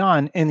they've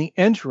done in the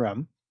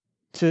interim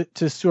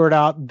to sort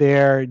out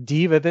their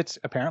diva that's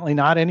apparently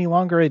not any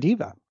longer a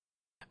diva.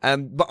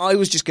 But I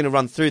was just going to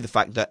run through the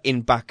fact that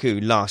in Baku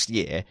last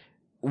year,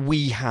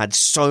 we had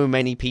so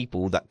many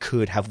people that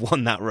could have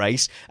won that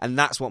race, and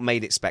that's what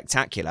made it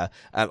spectacular.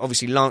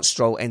 Obviously, Lance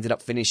Stroll ended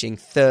up finishing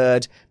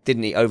third,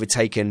 didn't he?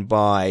 Overtaken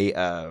by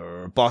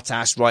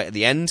Bottas right at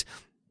the end.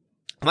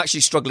 I'm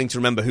actually struggling to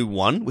remember who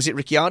won. Was it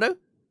Ricciardo?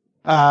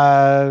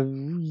 Was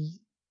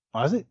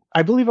it?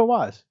 I believe it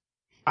was.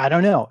 I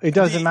don't know. It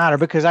doesn't matter,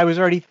 because I was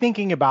already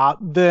thinking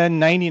about the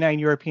 99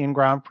 European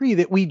Grand Prix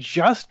that we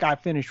just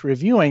got finished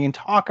reviewing, and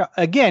talk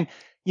again.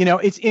 You know,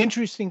 it's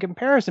interesting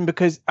comparison,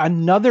 because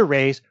another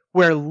race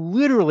where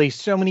literally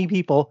so many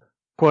people,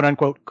 quote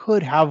unquote,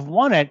 could have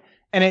won it.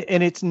 And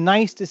it's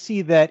nice to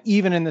see that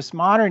even in this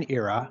modern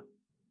era,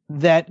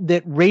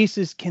 that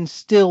races can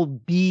still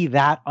be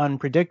that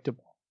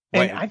unpredictable.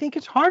 And I think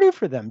it's harder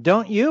for them,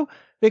 don't you?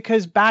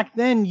 Because back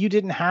then you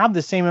didn't have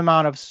the same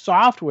amount of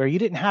software. You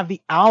didn't have the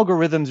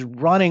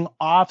algorithms running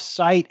off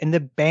site and the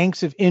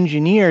banks of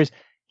engineers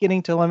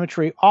getting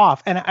telemetry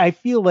off. And I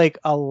feel like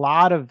a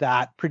lot of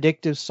that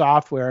predictive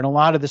software and a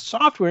lot of the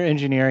software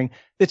engineering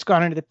that's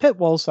gone into the pit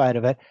wall side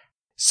of it.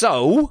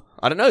 So,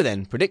 I don't know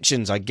then,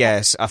 predictions, I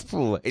guess.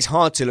 It's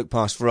hard to look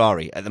past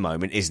Ferrari at the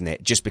moment, isn't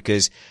it? Just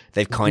because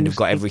they've kind of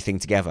got everything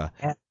together.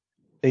 Yeah,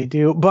 they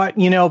do. But,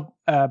 you know,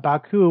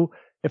 Baku,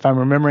 if I'm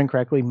remembering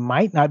correctly,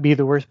 might not be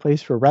the worst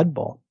place for Red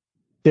Bull.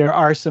 There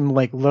are some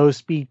like low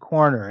speed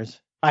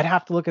corners. I'd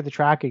have to look at the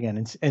track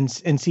again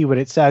and see what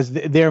it says.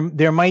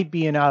 There might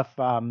be enough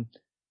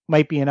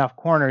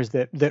corners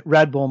that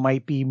Red Bull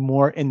might be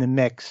more in the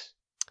mix.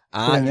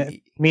 I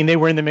mean, they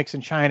were in the mix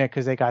in China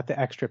because they got the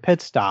extra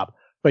pit stop.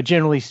 But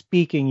generally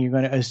speaking, you're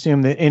going to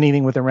assume that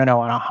anything with a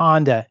Renault and a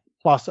Honda,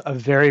 plus a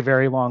very,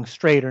 very long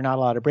straight or not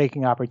a lot of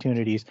braking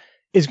opportunities,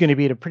 is going to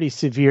be at a pretty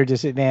severe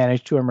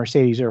disadvantage to a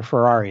Mercedes or a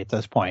Ferrari at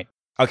this point.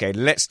 Okay,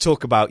 let's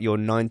talk about your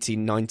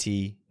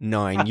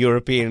 1999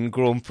 European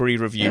Grand Prix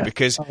review,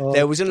 because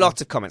there was a lot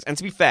of comments. And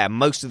to be fair,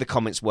 most of the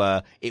comments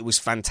were, it was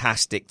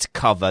fantastic to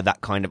cover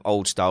that kind of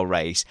old-style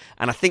race.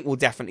 And I think we'll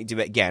definitely do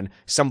it again.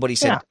 Somebody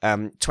said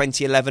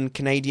 2011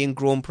 Canadian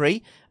Grand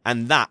Prix,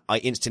 and that I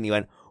instantly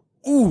went,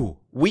 ooh,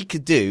 we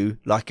could do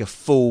like a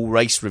full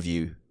race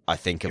review, I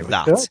think, of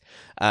that.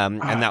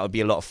 And that would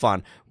be a lot of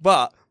fun.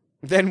 But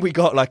then we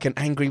got like an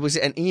angry, was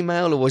it an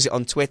email or was it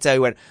on Twitter?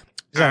 Who went,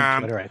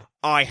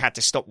 I had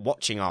to stop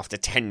watching after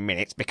 10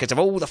 minutes because of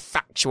all the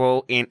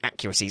factual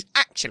inaccuracies.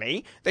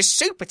 Actually, the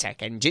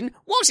Supertech engine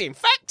was in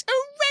fact a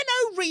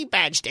Renault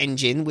rebadged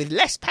engine with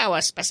less power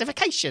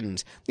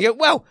specifications. You go,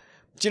 well,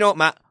 do you know what,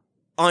 Matt?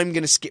 I'm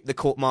going to skip the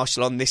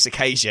court-martial on this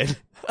occasion.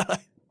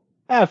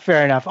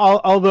 Fair enough.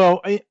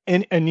 Although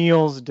in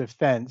Anil's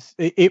defense,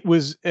 it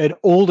was an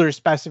older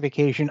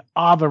specification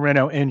of a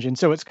Renault engine.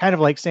 So it's kind of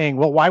like saying,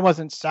 well, why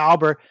wasn't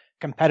Sauber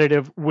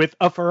competitive with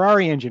a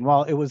Ferrari engine?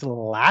 Well, it was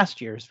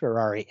last year's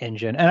Ferrari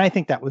engine. And I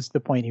think that was the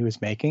point he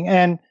was making.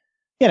 And,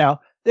 you know,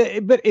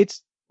 but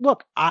it's,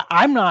 look,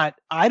 I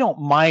don't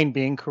mind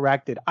being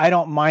corrected. I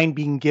don't mind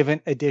being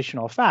given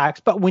additional facts.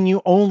 But when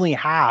you only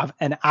have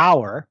an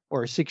hour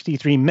or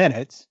 63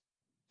 minutes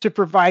to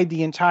provide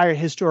the entire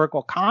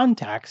historical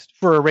context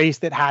for a race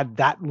that had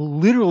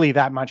literally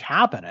that much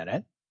happen in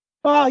it,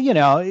 well, you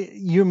know,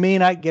 you may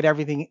not get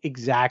everything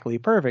exactly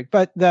perfect,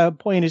 but the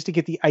point is to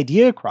get the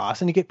idea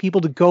across and to get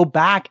people to go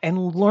back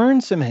and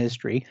learn some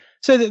history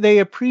so that they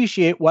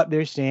appreciate what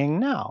they're seeing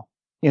now.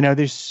 You know,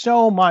 there's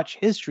so much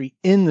history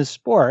in the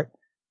sport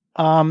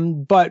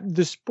But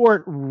the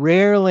sport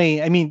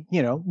rarely, I mean,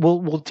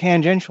 we'll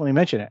tangentially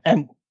mention it.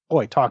 And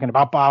boy, talking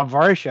about Bob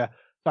Varsha,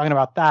 talking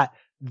about that,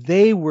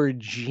 they were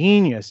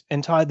genius.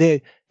 And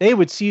they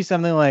would see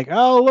something like,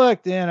 oh,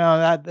 look,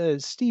 that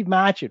Steve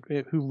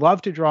Matchett, who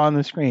loved to draw on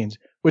the screens,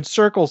 would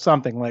circle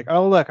something like,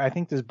 oh, look, I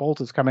think this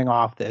bolt is coming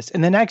off this.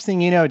 And the next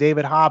thing you know,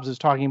 David Hobbs is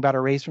talking about a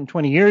race from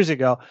 20 years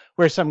ago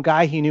where some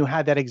guy he knew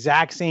had that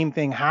exact same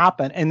thing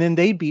happen. And then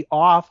they'd be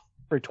off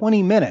for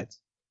 20 minutes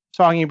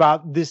talking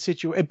about this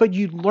situation. But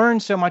you'd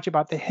learn so much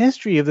about the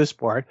history of the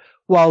sport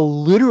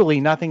while literally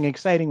nothing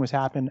exciting was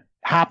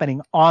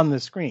happening on the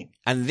screen.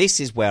 And this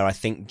is where I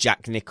think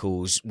Jack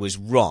Nicholls was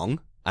wrong.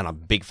 And I'm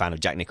a big fan of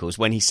Jack Nicholls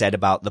when he said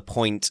about the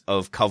point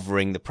of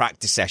covering the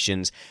practice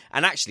sessions.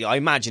 And actually, I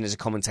imagine as a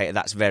commentator,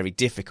 that's very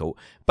difficult.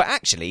 But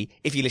actually,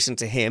 if you listen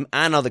to him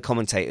and other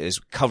commentators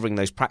covering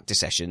those practice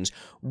sessions,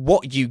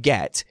 what you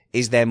get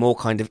is their more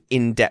kind of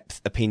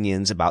in-depth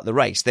opinions about the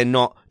race. They're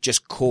not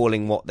just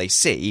calling what they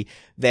see.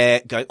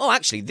 They're going, oh,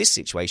 actually, this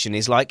situation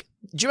is like,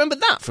 do you remember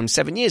that from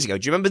 7 years ago?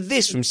 Do you remember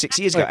this from 6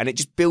 years ago? And it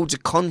just builds a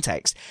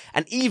context.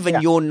 And even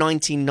your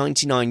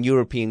 1999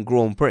 European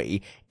Grand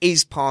Prix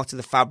is part of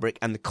the fabric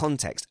and the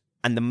context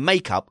and the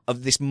makeup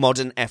of this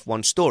modern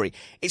F1 story.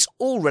 It's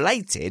all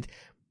related.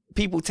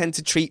 People tend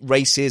to treat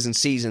races and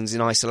seasons in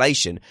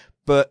isolation,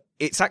 but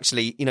it's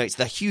actually, it's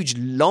the huge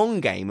long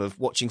game of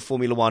watching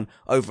Formula One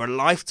over a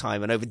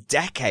lifetime and over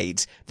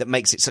decades that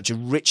makes it such a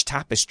rich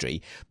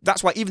tapestry.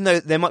 That's why even though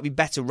there might be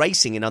better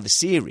racing in other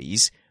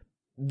series,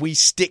 we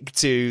stick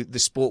to the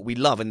sport we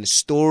love and the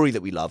story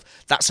that we love.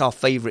 That's our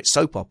favorite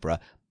soap opera.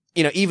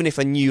 Even if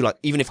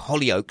even if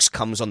Hollyoaks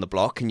comes on the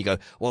block and you go,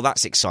 well,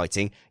 that's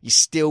exciting, you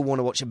still want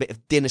to watch a bit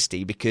of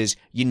Dynasty because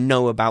you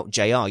know about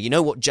JR. You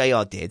know what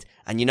JR did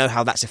and you know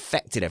how that's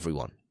affected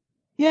everyone.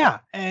 Yeah.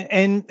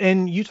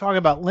 And you talk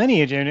about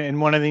lineage, and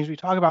one of the things we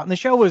talk about in the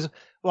show was,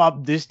 well,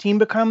 this team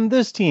become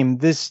this team,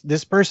 this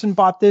person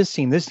bought this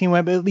team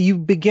went, but you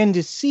begin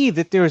to see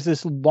that there's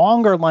this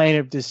longer line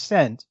of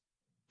descent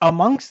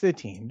amongst the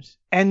teams.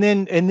 And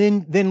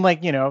then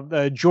like,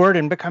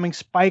 Jordan becoming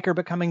Spiker,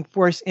 becoming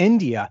Force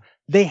India,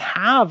 they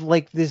have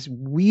like this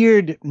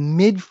weird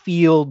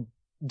midfield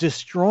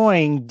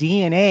destroying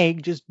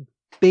DNA just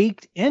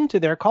baked into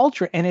their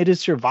culture. And it has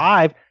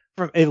survived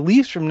from at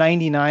least from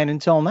 99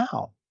 until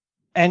now.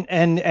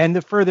 And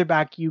the further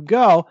back you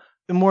go,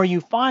 the more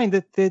you find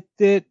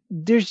that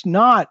there's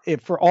not,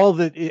 for all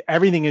that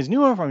everything is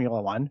new in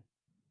Formula One,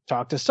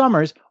 talk to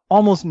Summers,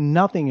 almost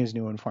nothing is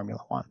new in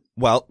Formula One.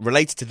 Well,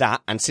 related to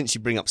that, and since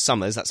you bring up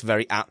Summers, that's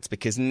very apt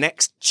because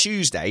next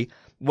Tuesday,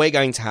 we're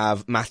going to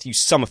have Matthew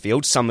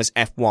Summerfield, Summers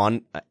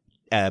F1,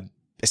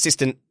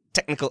 assistant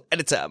technical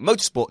editor at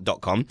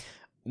motorsport.com,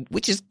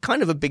 which is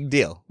kind of a big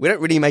deal. We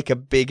don't really make a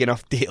big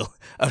enough deal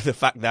of the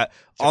fact that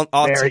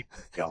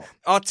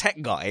our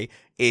tech guy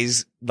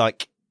is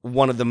like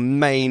one of the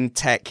main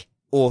tech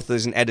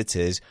authors and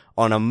editors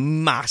on a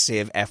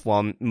massive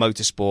F1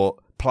 motorsport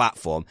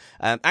platform.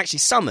 Actually,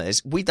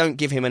 Summers, we don't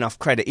give him enough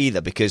credit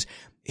either because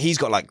he's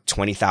got like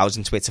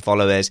 20,000 Twitter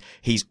followers.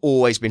 He's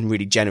always been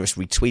really generous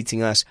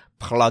retweeting us,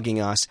 plugging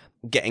us,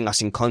 getting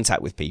us in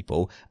contact with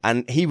people.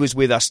 And he was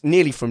with us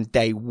nearly from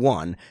day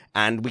one.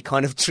 And we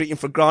kind of treat him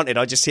for granted.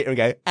 I just sit here and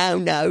go, oh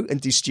no, and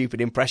do stupid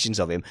impressions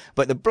of him.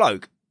 But the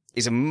bloke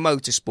is a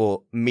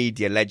motorsport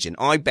media legend.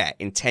 I bet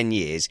in 10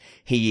 years,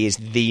 he is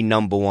the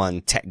number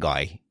one tech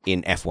guy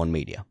in F1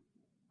 media.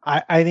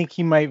 I think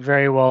he might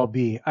very well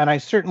be. And I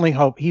certainly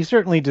hope he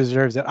certainly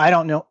deserves it. I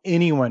don't know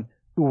anyone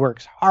who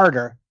works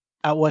harder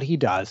at what he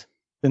does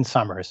than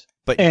Summers.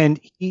 And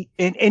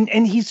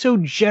he's so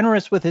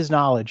generous with his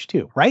knowledge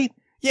too, right?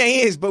 Yeah,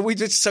 he is, but we're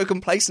just so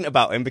complacent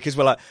about him because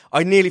we're like,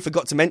 I nearly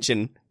forgot to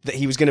mention that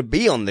he was going to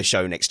be on the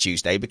show next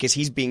Tuesday because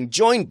he's being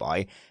joined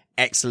by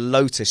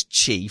ex-Lotus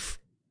chief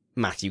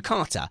Matthew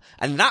Carter.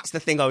 And that's the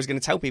thing I was going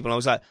to tell people. I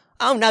was like,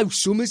 oh no,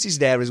 Summers is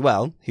there as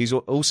well, who's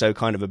also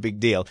kind of a big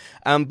deal.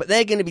 But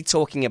they're going to be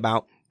talking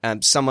about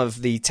some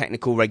of the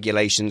technical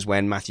regulations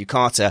when Matthew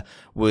Carter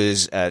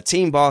was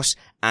team boss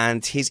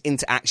and his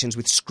interactions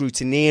with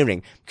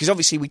scrutineering. Because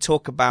obviously we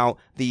talk about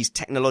these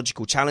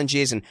technological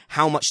challenges and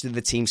how much do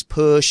the teams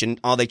push and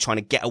are they trying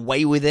to get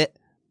away with it?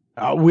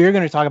 We're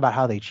going to talk about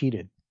how they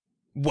cheated.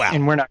 Wow.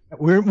 And we're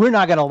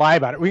not going to lie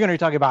about it. We're going to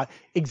talk about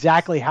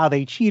exactly how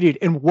they cheated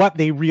and what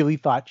they really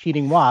thought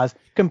cheating was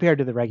compared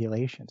to the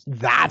regulations.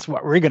 That's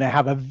what we're going to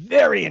have a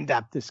very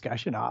in-depth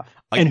discussion of.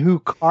 And who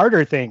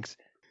Carter thinks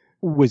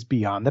was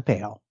beyond the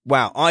pale.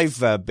 Wow.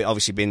 I've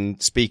obviously been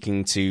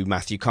speaking to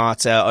Matthew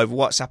Carter over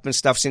WhatsApp and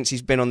stuff since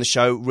he's been on the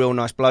show. Real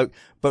nice bloke.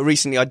 But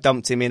recently I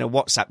dumped him in a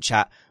WhatsApp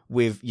chat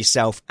with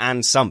yourself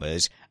and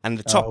Summers, and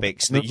the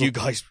topics that you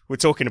guys were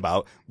talking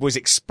about was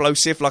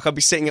explosive. Like I'd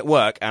be sitting at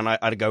work and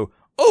I'd go,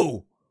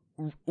 ooh.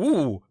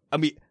 I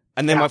mean,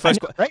 and then my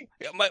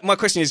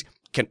question is,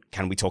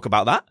 can we talk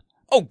about that?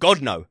 Oh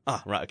God, no.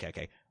 Ah, right.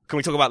 Okay. Can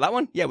we talk about that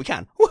one? Yeah, we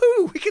can.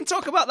 Woohoo! We can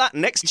talk about that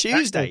next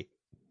Tuesday.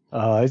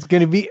 Oh, it's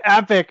going to be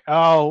epic.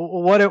 Oh,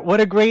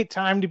 what a great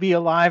time to be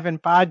alive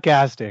and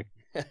podcasting.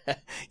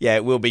 Yeah,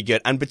 it will be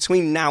good. And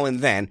between now and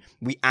then,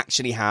 we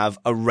actually have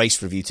a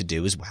race review to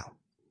do as well.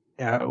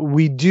 Yeah,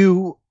 we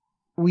do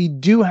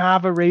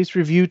have a race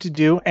review to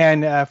do.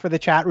 And for the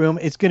chat room,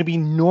 it's going to be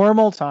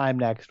normal time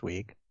next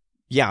week.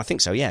 Yeah, I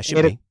think so. Yeah, it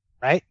should be.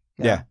 Right?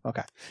 Yeah.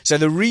 Okay. So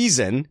the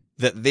reason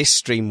that this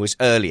stream was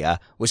earlier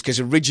was because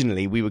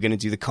originally we were going to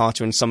do the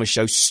Carter and Summers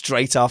show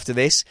straight after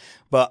this,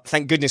 but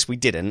thank goodness we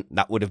didn't.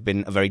 That would have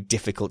been a very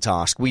difficult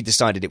task. We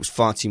decided it was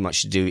far too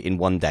much to do in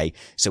one day,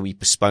 so we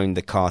postponed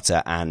the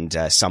Carter and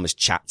Summers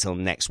chat till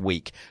next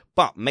week.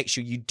 But make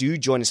sure you do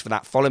join us for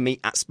that. Follow me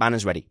at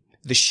Spanners Ready,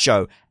 the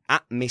show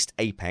at Missed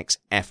Apex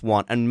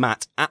F1, and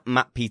Matt at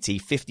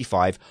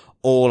MattPT55,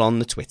 all on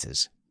the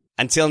Twitters.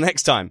 Until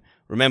next time,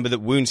 remember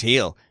that wounds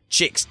heal,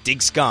 chicks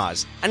dig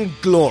scars, and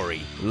glory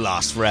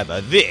lasts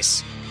forever.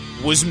 This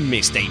was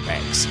Missed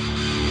Apex.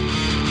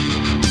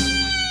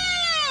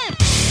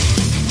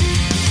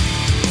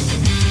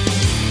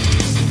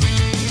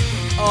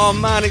 Oh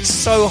man, it's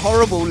so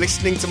horrible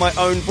listening to my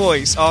own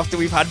voice after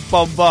we've had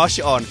Bob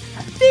Barsh on.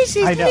 This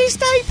is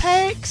Missed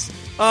Apex.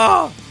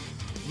 Oh,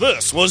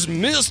 this was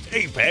Missed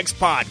Apex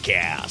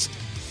Podcast.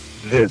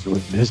 This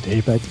was Missed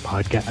Apex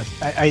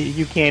Podcast.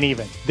 You can't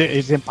even.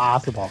 It's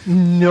impossible.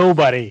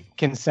 Nobody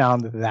can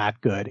sound that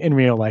good in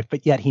real life,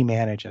 but yet he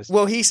manages.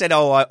 Well, he said,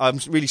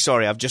 I'm really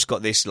sorry. I've just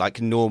got this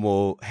like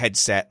normal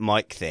headset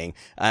mic thing.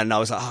 And I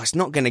was like, it's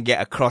not going to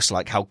get across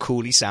like how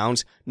cool he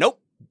sounds. Nope.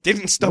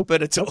 Didn't stop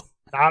it at all.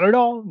 Not at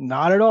all.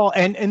 Not at all.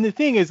 And the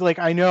thing is, like,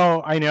 I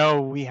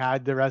know we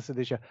had the rest of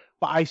the show,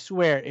 but I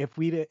swear if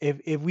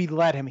we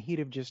let him,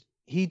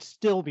 he'd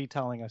still be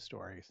telling us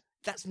stories.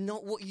 That's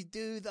not what you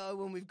do, though,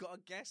 when we've got a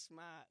guest,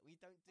 Matt. We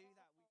don't do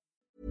that.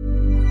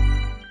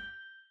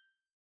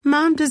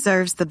 Mom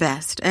deserves the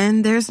best,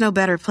 and there's no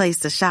better place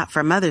to shop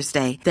for Mother's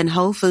Day than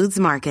Whole Foods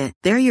Market.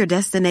 They're your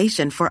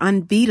destination for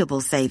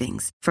unbeatable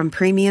savings, from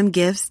premium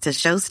gifts to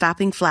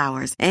show-stopping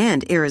flowers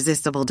and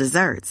irresistible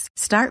desserts.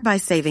 Start by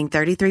saving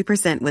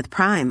 33% with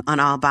Prime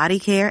on all body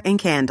care and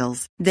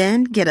candles.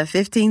 Then get a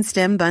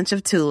 15-stem bunch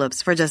of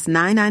tulips for just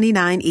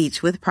 $9.99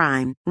 each with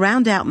Prime.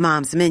 Round out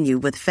Mom's menu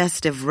with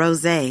festive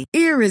rosé,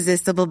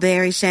 irresistible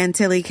berry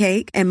chantilly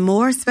cake, and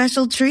more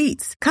special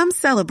treats. Come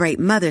celebrate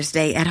Mother's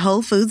Day at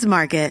Whole Foods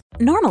Market.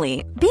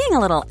 Normally, being a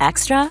little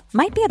extra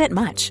might be a bit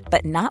much,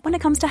 but not when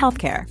it comes to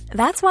healthcare.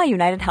 That's why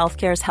United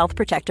Healthcare's Health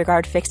Protector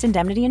Guard fixed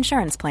indemnity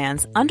insurance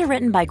plans,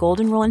 underwritten by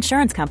Golden Rule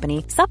Insurance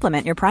Company,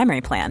 supplement your primary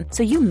plan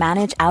so you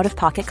manage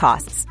out-of-pocket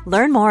costs.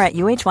 Learn more at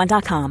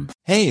UH1.com.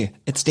 Hey,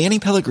 it's Danny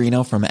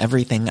Pellegrino from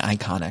Everything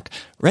Iconic.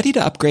 Ready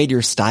to upgrade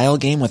your style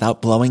game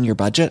without blowing your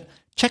budget?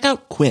 Check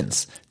out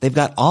Quince. They've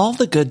got all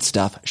the good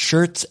stuff,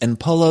 shirts and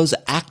polos,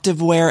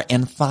 activewear,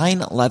 and fine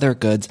leather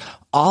goods,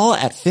 all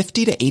at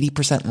 50 to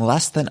 80%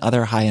 less than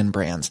other high-end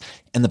brands.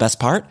 And the best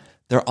part?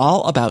 They're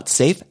all about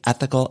safe,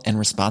 ethical, and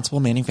responsible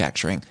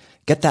manufacturing.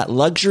 Get that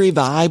luxury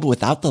vibe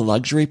without the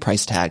luxury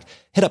price tag.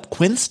 Hit up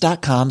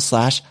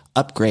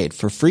quince.com/upgrade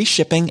for free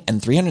shipping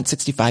and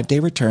 365-day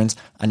returns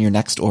on your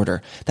next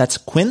order. That's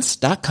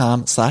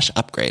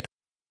quince.com/upgrade.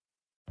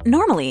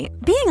 Normally,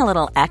 being a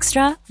little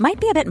extra might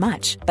be a bit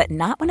much, but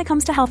not when it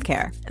comes to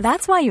healthcare.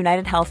 That's why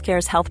United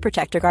Healthcare's Health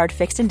Protector Guard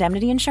fixed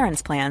indemnity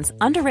insurance plans,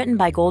 underwritten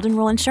by Golden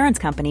Rule Insurance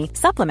Company,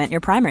 supplement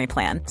your primary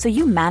plan so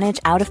you manage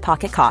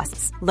out-of-pocket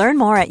costs. Learn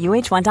more at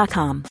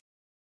UH1.com.